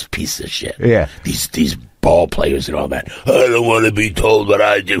them as pieces of shit. Yeah. These ball players and all that. I don't want to be told what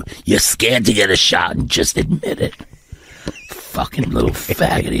I do. You're scared to get a shot and just admit it. Fucking little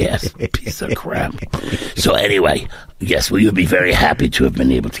faggoty ass piece of crap. So anyway, yes, we would be very happy to have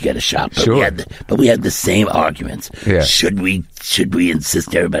been able to get a shot. But sure. We had the same arguments. Yeah. Should we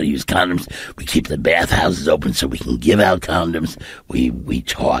insist everybody use condoms? We keep the bathhouses open so we can give out condoms. We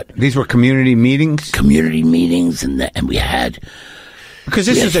taught. These were community meetings? Community meetings, and we had. Because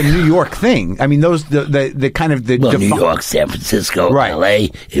this is a New York thing. I mean, the kind of the New York, San Francisco, right. L.A.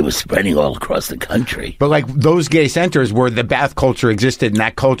 It was spreading all across the country. But like those gay centers where the bath culture existed, and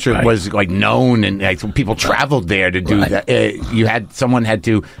that culture was like known, and like people traveled there to do that. Someone had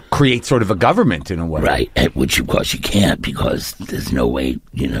to create sort of a government in a way, right? Which of course you can't, because there's no way,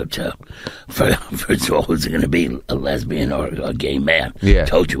 to. First of all, who's going to be a lesbian or a gay man? Yeah,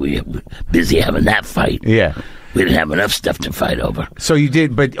 told you we're busy having that fight. Yeah. We didn't have enough stuff to fight over. So you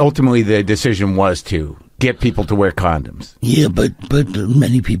did, but ultimately the decision was to get people to wear condoms. Yeah, but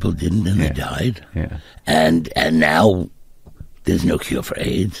many people didn't, and they died. Yeah. And now there's no cure for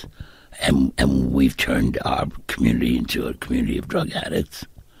AIDS, and we've turned our community into a community of drug addicts.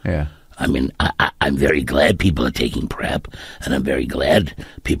 Yeah. I mean, I'm very glad people are taking PrEP, and I'm very glad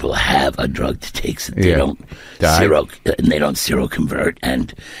people have a drug to take so they don't seroconvert,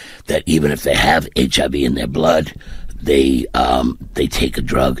 and that even if they have HIV in their blood, they take a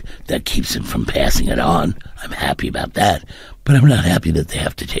drug that keeps them from passing it on. I'm happy about that, but I'm not happy that they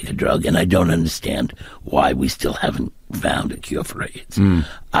have to take a drug, and I don't understand why we still haven't found a cure for AIDS.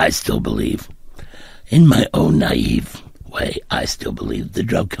 I still believe, in my own naive way, I still believe the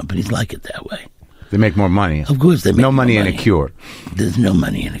drug companies like it that way. They make more money. Of course they make no money in a cure. There's no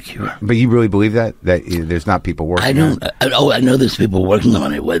money in a cure. But you really believe that there's not people working on it? I know there's people working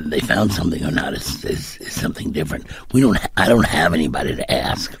on it. Whether they found something or not is something different. I don't have anybody to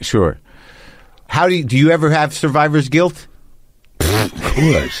ask. Sure. Do you ever have survivor's guilt? Of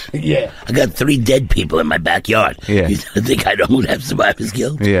course. Yeah. I got 3 dead people in my backyard. Yeah. You think I don't have survivor's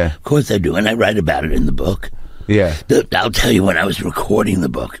guilt? Yeah. Of course I do, and I write about it in the book. Yeah. I'll tell you, when I was recording the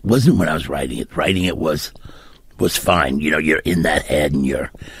book, it wasn't when I was writing it. Writing it was fine. You know, you're in that head and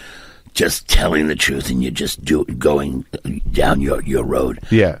you're just telling the truth and you're just going down your road.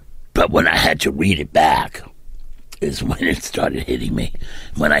 Yeah. But when I had to read it back is when it started hitting me.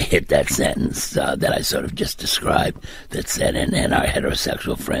 When I hit that sentence that I sort of just described, that said, and our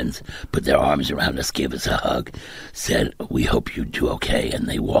heterosexual friends put their arms around us, gave us a hug, said, "We hope you do okay," and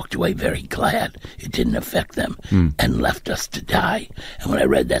they walked away very glad it didn't affect them, and left us to die. And when I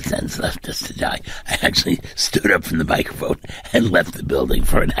read that sentence, "left us to die," I actually stood up from the microphone and left the building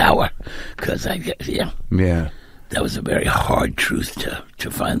for an hour, because that was a very hard truth to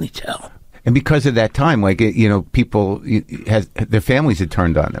finally tell. And because of that time, people their families had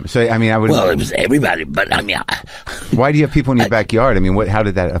turned on them. So, I mean, Well, it was everybody, but I mean... Why do you have people in your backyard? I mean, how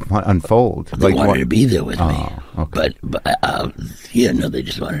did that unfold? They wanted to be there with me. Okay. But they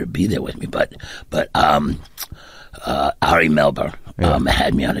just wanted to be there with me. But Ari Melber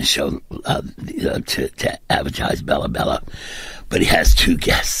had me on his show to advertise Bella Bella. But he has 2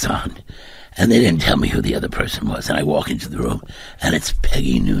 guests on. And they didn't tell me who the other person was. And I walk into the room, and it's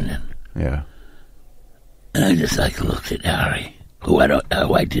Peggy Noonan. Yeah. And I just looked at Harry, who I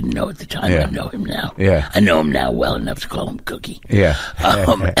didn't know at the time. Yeah. I know him now. Yeah. I know him now well enough to call him Cookie. Yeah.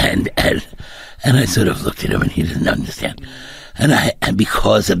 And I sort of looked at him, and he didn't understand. And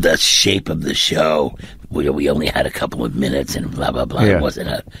because of the shape of the show, we only had a couple of minutes and blah, blah, blah. Yeah. It wasn't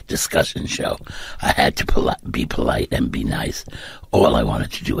a discussion show. I had to be polite and be nice. All I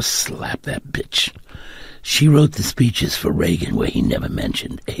wanted to do was slap that bitch. She wrote the speeches for Reagan where he never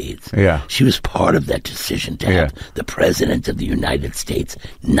mentioned AIDS. Yeah. She was part of that decision to have the President of the United States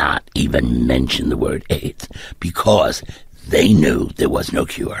not even mention the word AIDS, because they knew there was no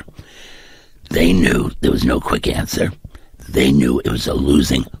cure. They knew there was no quick answer. They knew it was a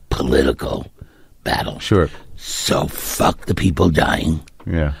losing political battle. Sure. So fuck the people dying.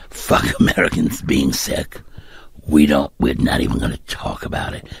 Yeah. Fuck Americans being sick. We're not even going to talk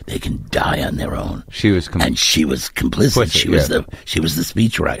about it. They can die on their own. And she was complicit. She was the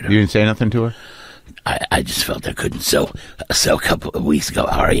speechwriter. You didn't say nothing to her? I just felt I couldn't. So a couple of weeks ago,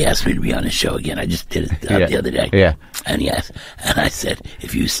 Ari asked me to be on his show again. I just did it the other day. Yeah. And and I said,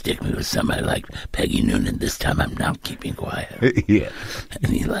 if you stick me with somebody like Peggy Noonan, this time I'm not keeping quiet. Yeah.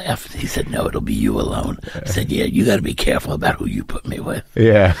 And he laughed. He said, "No, it'll be you alone." I said, "Yeah, you got to be careful about who you put me with."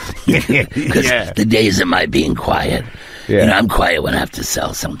 Yeah. Because the days of my being quiet, I'm quiet when I have to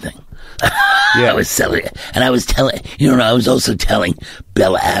sell something. I was selling it. And I was I was also telling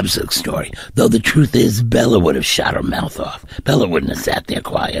Bella Abzug's story. Though the truth is, Bella would have shot her mouth off. Bella wouldn't have sat there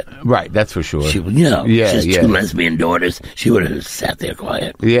quiet. Right, that's for sure. She would, she has 2 lesbian daughters. She would have sat there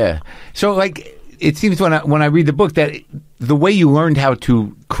quiet. Yeah. So, it seems when I read the book that the way you learned how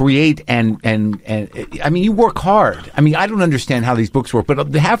to create and I mean, you work hard. I mean, I don't understand how these books work,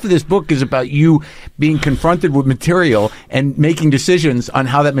 but half of this book is about you being confronted with material and making decisions on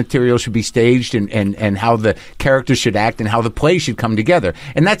how that material should be staged and how the characters should act and how the play should come together.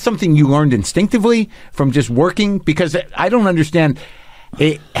 And that's something you learned instinctively from just working, because I don't understand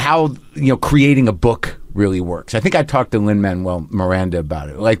how creating a book really works. I think I talked to Lin-Manuel Miranda about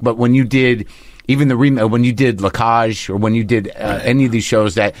it. But when you did even when you did La Cage, or when you did any of these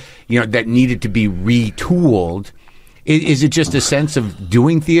shows that that needed to be retooled, is it just a sense of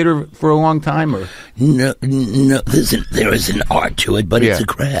doing theater for a long time, or no? There is an art to it, but it's a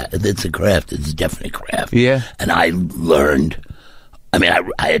craft. It's a craft. It's definitely a craft. Yeah. And I learned. I mean,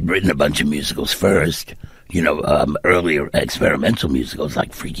 I had written a bunch of musicals first. earlier experimental musicals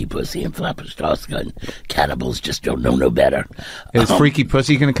like Freaky Pussy and Flapper Starska and Cannibals just don't know no better. Is Freaky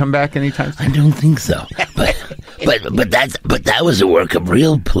Pussy going to come back anytime soon? I don't think so. But that was a work of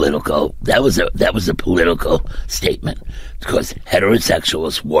real political. That was a political statement, because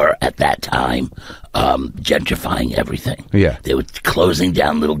heterosexuals were at that time gentrifying everything. Yeah, they were closing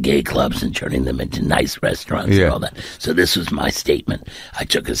down little gay clubs and turning them into nice restaurants and all that. So this was my statement. I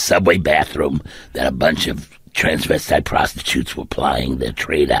took a subway bathroom that a bunch of transvestite prostitutes were plying their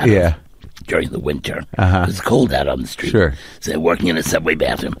trade out of during the winter. It's cold out on the street. Sure. So they're working in a subway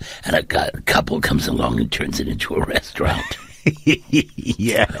bathroom, and a couple comes along and turns it into a restaurant.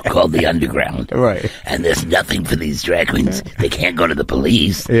 Called the Underground. Right. And there's nothing for these drag queens. They can't go to the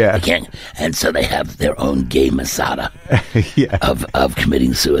police. Yeah. They can't, and so they have their own gay masada of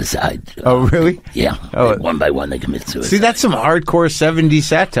committing suicide. Oh, really? Yeah. Oh. One by one they commit suicide. See, that's some hardcore 70s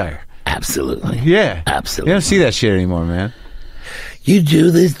satire. Absolutely. Yeah. Absolutely. You don't see that shit anymore, man. You do.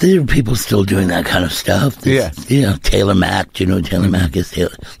 There are people still doing that kind of stuff. Taylor Mack. Do you know who Taylor Mack is?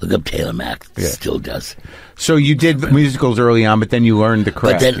 Look up Taylor Mack. Still does. So you did musicals early on, but then you learned the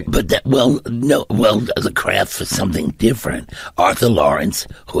craft. The craft for something different. Arthur Lawrence,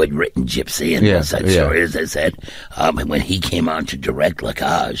 who had written Gypsy and West Side Story, as I said, when he came on to direct La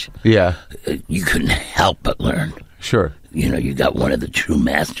Cage, you couldn't help but learn. Sure. You got one of the true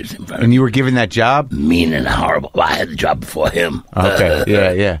masters in front of you. And you were given that job? Mean and horrible. Well, I had the job before him.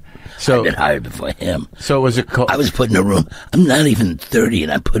 Okay, So I'd been hired before him. So was it I was put in a room. I'm not even 30,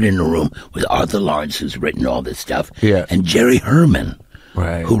 and I put in a room with Arthur Lawrence, who's written all this stuff, and Jerry Herman,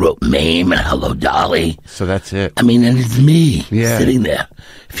 who wrote Mame and Hello Dolly. So that's it. I mean, and it's me sitting there.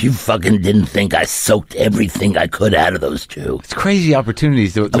 If you fucking didn't think I soaked everything I could out of those two. It's crazy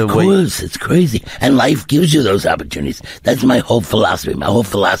opportunities. Of course, it's crazy. And life gives you those opportunities. That's my whole philosophy. My whole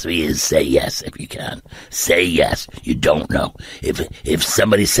philosophy is say yes if you can. Say yes. You don't know. If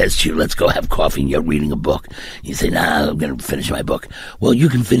somebody says to you, let's go have coffee, and you're reading a book, you say, nah, I'm going to finish my book. Well, you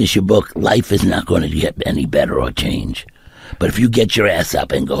can finish your book. Life is not going to get any better or change. But if you get your ass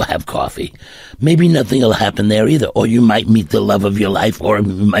up and go have coffee, maybe nothing will happen there either. Or you might meet the love of your life, or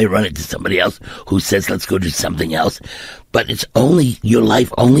you might run into somebody else who says, let's go do something else. But your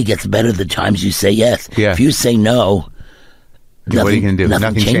life only gets better the times you say yes. Yeah. If you say no, what are you going to do?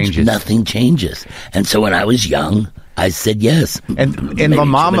 Nothing changes. Nothing changes. And so when I was young, I said yes. And La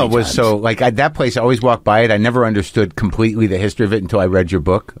Mama was so, like, at that place, I always walked by it. I never understood completely the history of it until I read your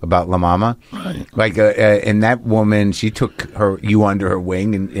book about La Mama. Right. Like, and that woman, she took you under her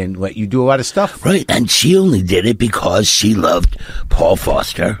wing and let you do a lot of stuff. Right. And she only did it because she loved Paul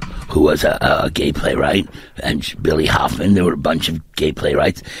Foster, who was a gay playwright, and Billy Hoffman. There were a bunch of gay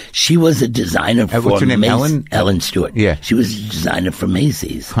playwrights. She was a designer for what's her name? Ellen Stewart. Yeah. She was a designer for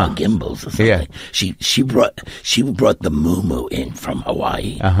Macy's or Gimbels or something. Yeah. She brought the moo-moo in from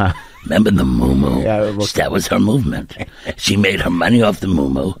Hawaii. Remember the moo-moo? Yeah, that was her movement. She made her money off the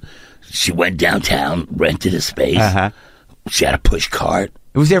moo-moo. She went downtown, rented a space. She had a push cart.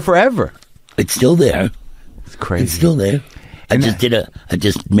 It was there forever. It's still there. It's crazy. It's still there. I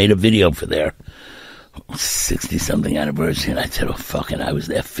just made a video for their 60-something anniversary, and I said, oh, fucking, I was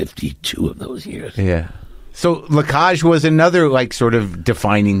there 52 of those years. Yeah. So La Cage was another, like, sort of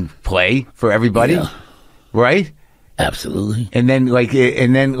defining play for everybody, right? Absolutely. And then,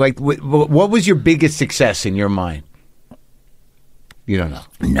 what was your biggest success in your mind? You don't know.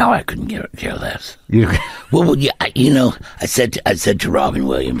 No, I couldn't care less. Well, yeah, I said to Robin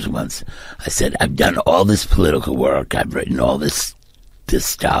Williams once, I said, I've done all this political work. I've written all this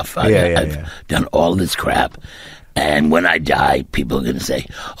stuff. I've done all this crap. And when I die, people are going to say,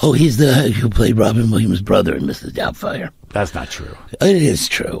 oh, he's the who played Robin Williams' brother in Mrs. Doubtfire. That's not true. It is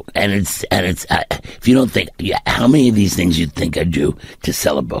true. And it's if you don't think, how many of these things you think I do to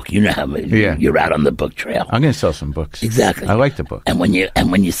sell a book? You know how many, you're out on the book trail. I'm going to sell some books. Exactly. I like the book. And when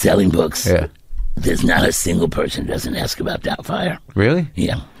you're selling books, there's not a single person who doesn't ask about Doubtfire. Really?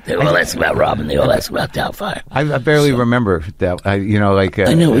 Yeah. They all ask about Robin. They all ask about Doubtfire. I barely remember that. I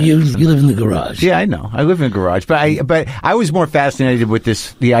know you live in the garage. Yeah, I know. I live in a garage, but I was more fascinated with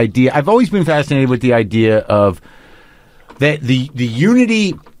the idea. I've always been fascinated with the idea of that the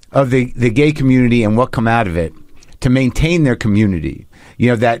unity of the gay community and what come out of it to maintain their community.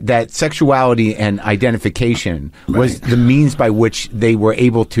 That sexuality and identification was the means by which they were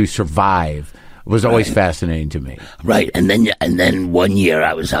able to survive. Was always fascinating to me. Right, and then 1 year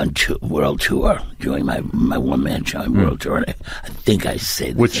I was on world tour doing my one-man show on world tour. And I think I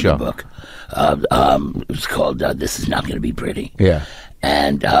say this in the book. It was called "This Is Not Going to Be Pretty." Yeah,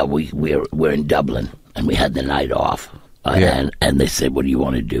 and we're in Dublin, and we had the night off. And they said, what do you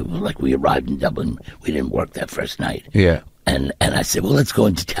want to do? Like, we arrived in Dublin. We didn't work that first night. Yeah. And I said, well, let's go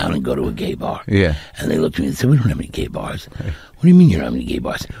into town and go to a gay bar. Yeah. And they looked at me and said, we don't have any gay bars. What do you mean you don't have any gay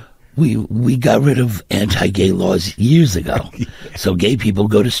bars? We got rid of anti-gay laws years ago. So gay people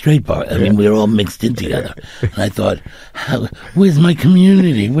go to straight bars. I mean, we're all mixed in together. And I thought, where's my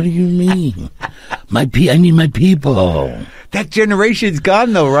community? What do you mean? I need my people. That generation's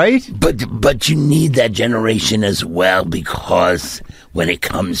gone, though, right? But you need that generation as well, because when it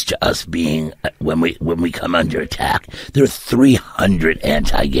comes to us being, when we come under attack, there are 300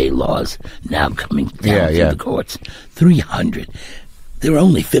 anti-gay laws now coming down through the courts. 300. There are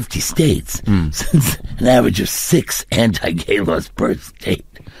only 50 states. Since an average of 6 anti-gay laws per state.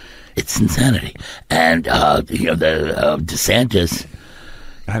 It's insanity. And the DeSantis,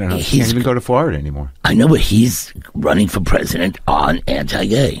 I don't know. He can't even go to Florida anymore. I know, but he's running for president on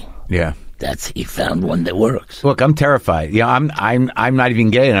anti-gay. Yeah, he found one that works. Look, I'm terrified. Yeah, I'm not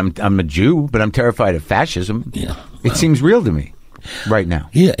even gay, and I'm a Jew, but I'm terrified of fascism. Yeah, it seems real to me right now.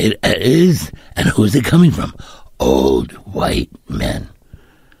 Yeah, it is. And who's it coming from? Old white men.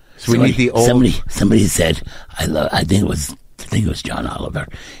 So we need the old. Somebody said, I think it was John Oliver.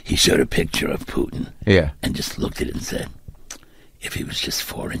 He showed a picture of Putin. Yeah, and just looked at it and said, if he was just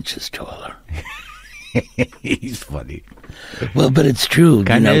 4 inches taller. He's funny. Well, but it's true.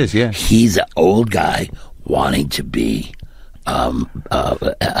 Kind of is, yeah. He's an old guy wanting to be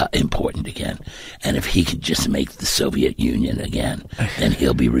important again. And if he could just make the Soviet Union again, then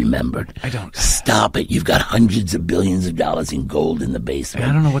he'll be remembered. Stop it. You've got hundreds of billions of dollars in gold in the basement.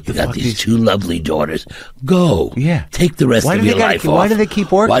 I don't know what the fuck. You've got these 2 lovely daughters. Go. Yeah. Take the rest of your life off. Why do they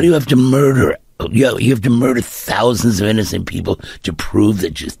keep working? Why do you have to murder? You have to murder thousands of innocent people to prove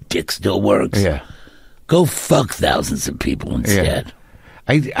that your dick still works. Yeah. Go fuck thousands of people instead.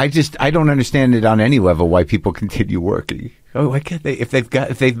 Yeah. I don't understand it on any level why people continue working. Oh, why can't they? If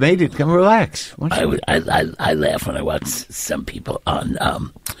they've made it, come relax. I laugh when I watch some people on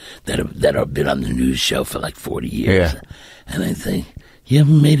that have been on the news show for like 40 years, and I think you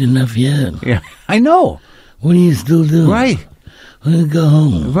haven't made enough yet. Yeah, I know. What are you still doing? Right. Go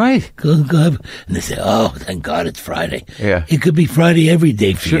home. Right. Go. And they say, oh, thank God it's Friday. Yeah. It could be Friday every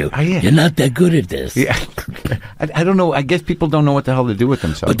day for you. Yeah. You're not that good at this. Yeah. I don't know. I guess people don't know what the hell to do with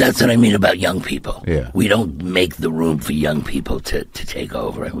themselves. But that's what I mean about young people. Yeah. We don't make the room for young people to take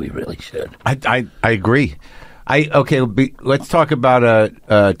over, and we really should. I agree. Let's talk about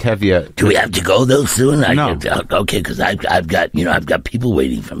Tevye. Do we have to go, though, soon? No. Okay, because I've got people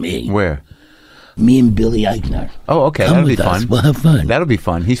waiting for me. Where? Me and Billy Eichner. Oh, okay. That'll be fun. We'll have fun. That'll be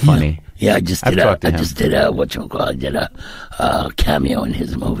fun. He's funny. Yeah, I just did a cameo in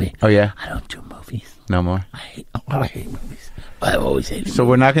his movie. Oh, yeah? I don't do movies. No more? I hate movies. I've always hated movies. So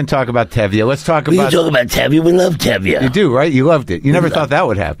we're not going to talk about Tevye. Let's talk about... We can talk about Tevye. We love Tevye. You do, right? You loved it. You never thought that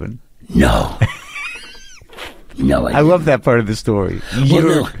would happen. No. No, I love that part of the story.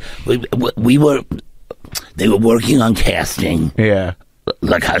 Well, no. They were working on casting. Yeah.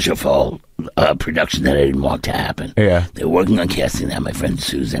 La Cage aux Folles production that I didn't want to happen. Yeah. They were working on casting that, my friend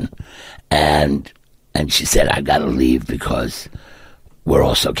Susan. And she said, I got to leave because we're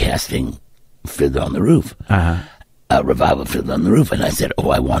also casting Fiddler on the Roof. Revival Fiddler on the Roof. And I said, oh,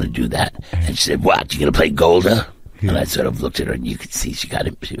 I want to do that. And she said, what, you going to play Golda? Yeah. And I sort of looked at her, and you could see she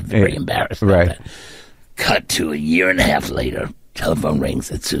was very embarrassed about that. Cut to a year and a half later, telephone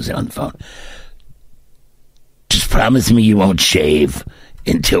rings, it's Susan on the phone. Just promise me you won't shave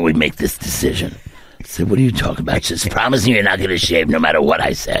until we make this decision. I said, what are you talking about? Just promise me you're not going to shave no matter what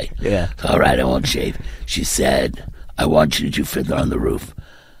I say. Yeah. All right, I won't shave. She said, I want you to do Fiddler on the Roof.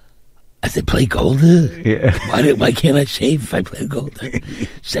 I said, play Golda? Yeah. Why can't I shave if I play Golda? She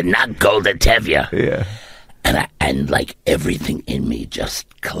said, not Golda, Tevye. Yeah. And like everything in me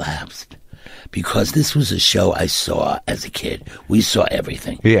just collapsed. Because this was a show I saw as a kid. We saw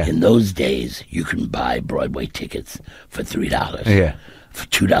everything. Yeah. In those days, you can buy Broadway tickets for $3. Yeah. For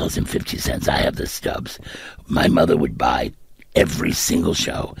 $2.50. I have the stubs. My mother would buy every single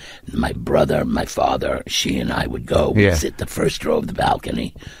show. My brother, my father, she and I would go. We'd sit the first row of the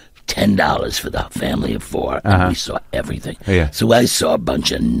balcony. $10 for the family of 4, and we saw everything. Yeah. So I saw a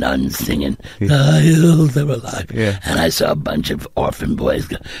bunch of nuns singing, "The hills are alive," and I saw a bunch of orphan boys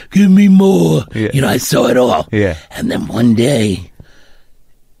go, "Give me more." Yeah. You know, I saw it all. Yeah. And then one day,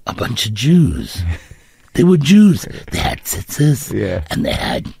 a bunch of Jews. They were Jews. They had tzitzis, and they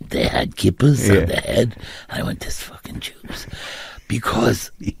had kippahs on their head. And I went, "This fucking Jews."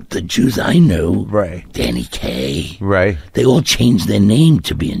 Because the Jews I knew, Right. Danny Kaye, Right. they all changed their name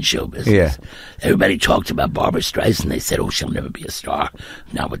to be in show business. Yeah. Everybody talked about Barbara Streisand. They said, oh, she'll never be a star.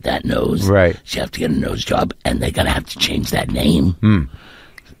 Not with that nose. Right. She'll have to get a nose job, and they're going to have to change that name.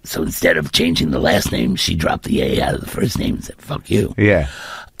 So instead of changing the last name, she dropped the A out of the first name and said, fuck you. Yeah.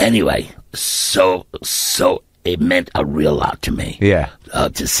 Anyway, so it meant a real lot to me. Yeah.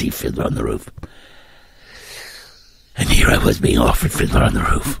 To see Fiddler on the Roof. And here I was being offered Fiddler on the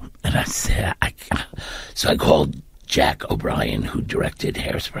Roof. And I said, so I called Jack O'Brien, who directed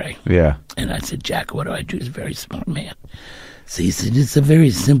Hairspray. Yeah. And I said, Jack, what do I do? He's a very smart man. So he said, it's a very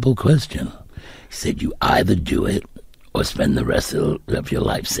simple question. He said, you either do it or spend the rest of your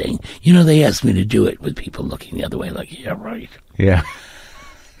life saying, you know, they asked me to do it, with people looking the other way like, yeah, right. Yeah.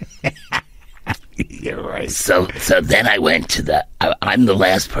 You're right. So then I went to I'm the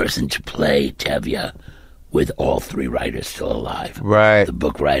last person to play Tevye with all three writers still alive. Right. The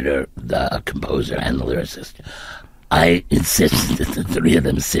book writer, the composer, and the lyricist. I insisted that the three of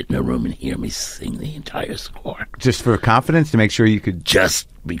them sit in a room and hear me sing the entire score. Just for confidence, to make sure you could... Just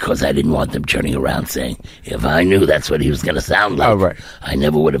because I didn't want them turning around saying, if I knew that's what he was going to sound like, Oh, right. I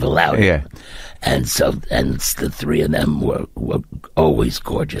never would have allowed it. Yeah. And the three of them were always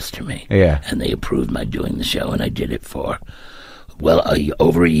gorgeous to me. Yeah. And they approved my doing the show, and I did it for, well,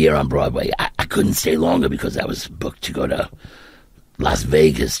 over a year on Broadway. I couldn't stay longer because I was booked to go to Las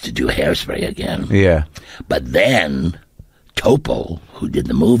Vegas to do Hairspray again. Yeah. But then Topol, who did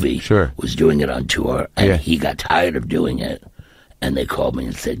the movie, Sure. was doing it on tour, and Yeah. he got tired of doing it. And they called me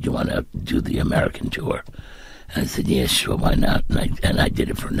and said, you want to do the American tour? And I said, yeah, sure, why not? And I did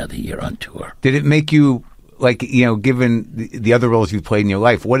it for another year on tour. Did it make you, like, you know, given the other roles you've played in your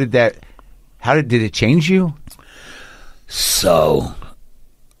life, did it change you? So,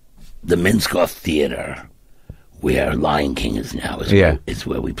 the Minskoff Theater, where Lion King is now, is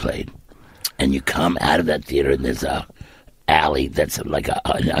where we played. And you come out of that theater, and there's a alley that's like an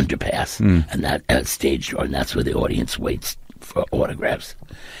underpass, and that stage door, and that's where the audience waits for autographs.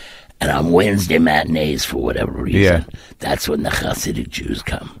 And on Wednesday matinees, for whatever reason, that's when the Hasidic Jews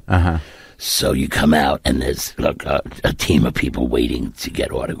come. Uh-huh. So you come out, and there's like a team of people waiting to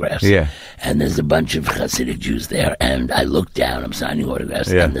get autographs. Yeah. And there's a bunch of Hasidic Jews there, and I look down, I'm signing autographs,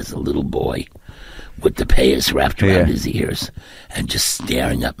 and there's a little boy with the payas wrapped around his ears and just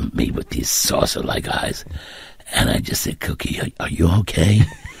staring up at me with these saucer-like eyes. And I just said, Cookie, are you okay?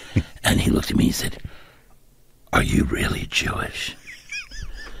 And he looked at me and said, are you really Jewish?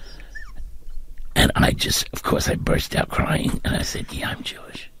 And I just, of course, I burst out crying, and I said, yeah, I'm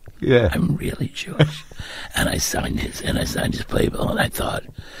Jewish. Yeah. I'm really Jewish. And I signed his playbill, and I thought,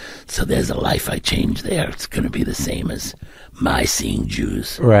 so there's a life I changed there. It's going to be the same as my seeing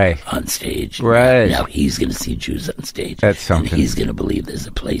Jews on stage. Right. Now he's going to see Jews on stage. That's something. And he's going to believe there's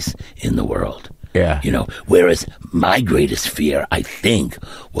a place in the world. Yeah. You know, whereas my greatest fear, I think,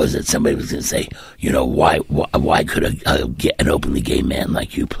 was that somebody was going to say, you know, why could an openly gay man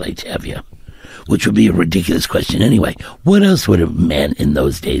like you play Tevye? Which would be a ridiculous question anyway. What else would a man in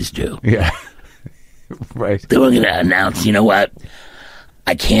those days do? Yeah. Right. They were going to announce, you know what?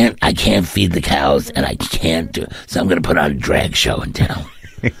 I can't feed the cows, and I can't do, so I'm going to put on a drag show in town.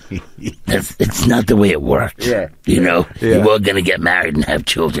 It's not the way it worked. Yeah. You know, Yeah. you were going to get married and have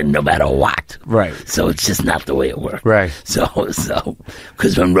children no matter what. Right. So it's just not the way it worked. Right. So,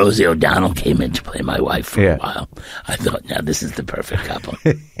 because when Rosie O'Donnell came in to play my wife for a while, I thought, now this is the perfect couple.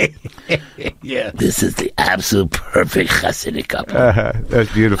 Yeah. This is the absolute perfect Hasidic couple.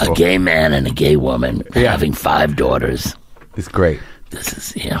 That's beautiful. A gay man and a gay woman having 5 daughters. It's great.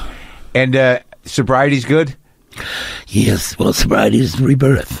 This is, And sobriety's good? Yes, well, sobriety is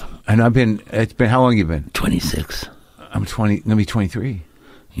rebirth. And it's been, how long you been? 26. I'm 20, going to be 23.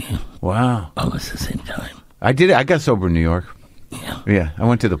 Yeah. Wow. Almost the same time. I did it. I got sober in New York. Yeah. Yeah. I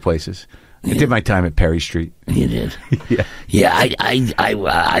went to the places. I did my time at Perry Street. You did? Yeah. Yeah,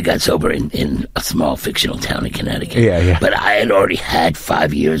 I got sober in a small fictional town in Connecticut. Yeah. But I had already had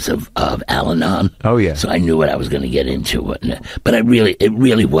 5 years of Al-Anon. Oh, yeah. So I knew what I was going to get into. But it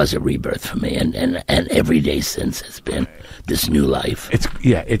really was a rebirth for me. And every day since has been this new life.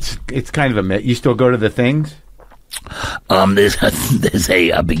 It's kind of a myth. You still go to the things? There's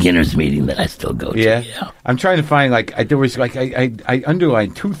a beginners meeting that I still go to. Yeah. I'm trying to find, I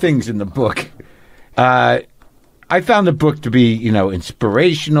underlined 2 things in the book. I I found the book to be,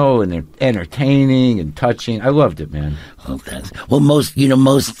 inspirational and entertaining and touching. I loved it, man. Oh, thanks. Well, most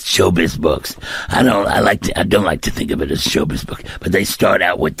showbiz books, I don't like to think of it as showbiz book, but they start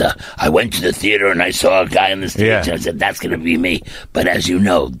out with I went to the theater and I saw a guy on the stage and I said, that's going to be me. But as you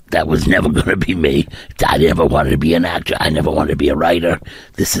know, that was never going to be me. I never wanted to be an actor. I never wanted to be a writer.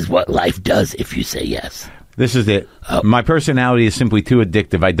 This is what life does if you say yes. This is it. My personality is simply too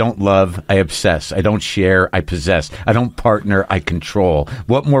addictive. I don't love, I obsess. I don't share, I possess. I don't partner, I control.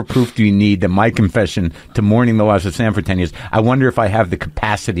 What more proof do you need than my confession to mourning the loss of Sam for 10 years? I wonder if I have the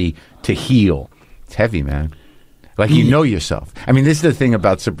capacity to heal. It's heavy, man. Like, you know yourself. I mean, this is the thing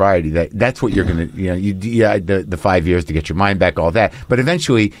about sobriety. That's what you're going to, the 5 years to get your mind back, all that. But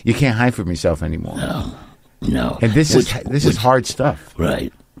eventually, you can't hide from yourself anymore. No. And this is hard stuff.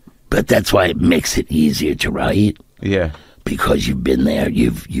 Right. But that's why it makes it easier to write. Yeah. Because you've been there.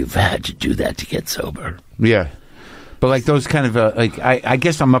 You've had to do that to get sober. Yeah. But like those kind of, I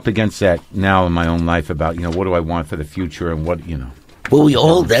guess I'm up against that now in my own life about, what do I want for the future and what, Well, we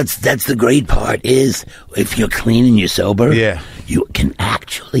all, that's the great part is if you're clean and you're sober, you can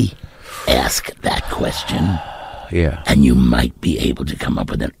actually ask that question. Yeah. And you might be able to come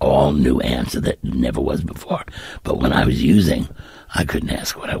up with an all-new answer that never was before. But when I was using, I couldn't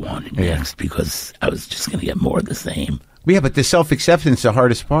ask what I wanted next because I was just going to get more of the same. Yeah, but the self-acceptance is the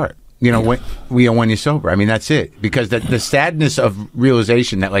hardest part. When you're sober. I mean, that's it. Because the sadness of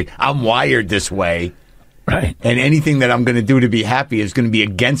realization that, like, I'm wired this way. Right. And anything that I'm going to do to be happy is going to be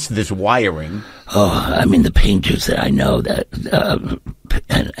against this wiring. Oh, I mean, the painters that I know that,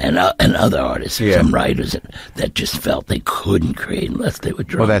 and other artists, some writers that just felt they couldn't create unless they were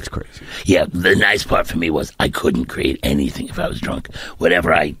drunk. Well, that's crazy. Yeah, the nice part for me was I couldn't create anything if I was drunk.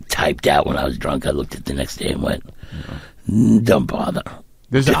 Whatever I typed out when I was drunk, I looked at the next day and went, don't bother.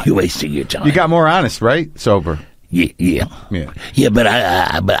 You're wasting your time. You got more honest, right? Sober. Yeah. But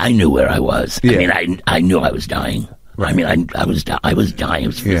I knew where I was. Yeah. I mean, I knew I was dying. Right. I mean, I was dying. I was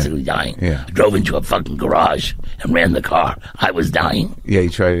physically dying. Yeah. I drove into a fucking garage and ran the car. I was dying. Yeah, you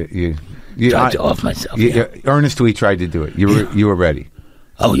tried to off myself. Earnestly tried to do it. You were ready.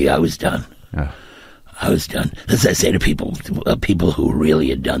 Oh yeah, I was done. Yeah. I was done. As I say to people who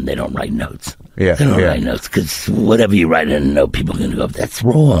really are done, they don't write notes. Yeah, they don't write notes because whatever you write in a note, people are going to go, "That's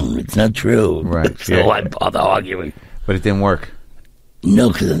wrong. It's not true." Right. So why bother arguing? But it didn't work.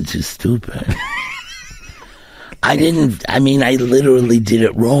 No, because I'm too stupid. I didn't. I mean, I literally did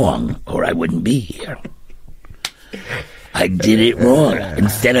it wrong, or I wouldn't be here. I did it wrong.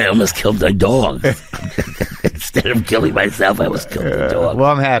 Instead, I almost killed a dog. Instead of killing myself, I almost killed a dog.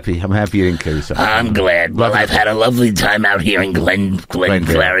 Well, I'm happy. I'm happy you didn't kill yourself. I'm glad. Well, I've had a lovely time out here in Glen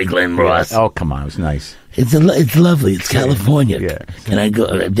Ross. Oh, come on. It was nice. It's lovely. It's California. Yeah. Can I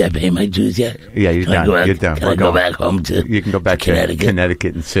go? Did I pay my dues yet? Yeah, you're done. You're done. Can I go back home to You can go back to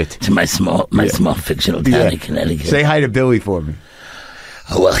Connecticut and sit. To my small fictional town in Connecticut. Say hi to Billy for me.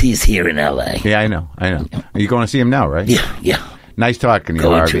 Oh, well, he's here in L.A. Yeah, I know. Are you going to see him now, right? Yeah. Nice talking to you,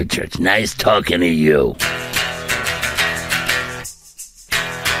 Going Harvey. to church. Nice talking to you.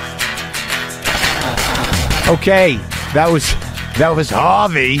 Okay, that was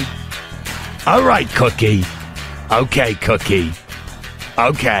Harvey. All right, Cookie. Okay, Cookie.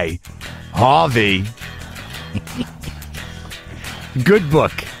 Okay, Harvey. Good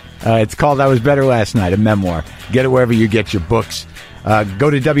book. It's called I Was Better Last Night, a memoir. Get it wherever you get your books. Go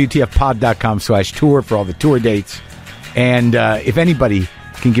to WTFpod.com/tour for all the tour dates. And if anybody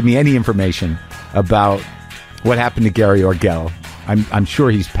can give me any information about what happened to Gary Orgel, I'm sure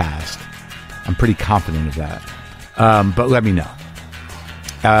he's passed. I'm pretty confident of that. But let me know.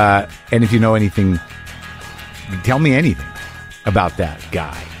 And if you know anything, tell me anything about that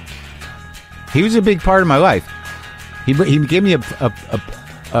guy. He was a big part of my life. He gave me a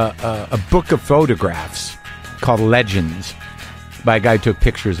book of photographs called Legends by a guy who took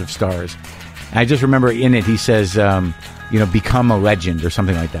pictures of stars. And I just remember in it he says, become a legend or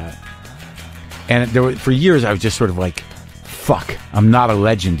something like that. And for years I was just sort of like, fuck, I'm not a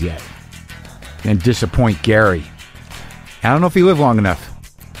legend yet. And disappoint Gary. I don't know if he lived long enough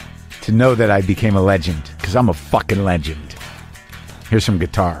to know that I became a legend, because I'm a fucking legend. Here's some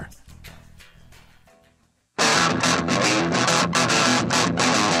guitar.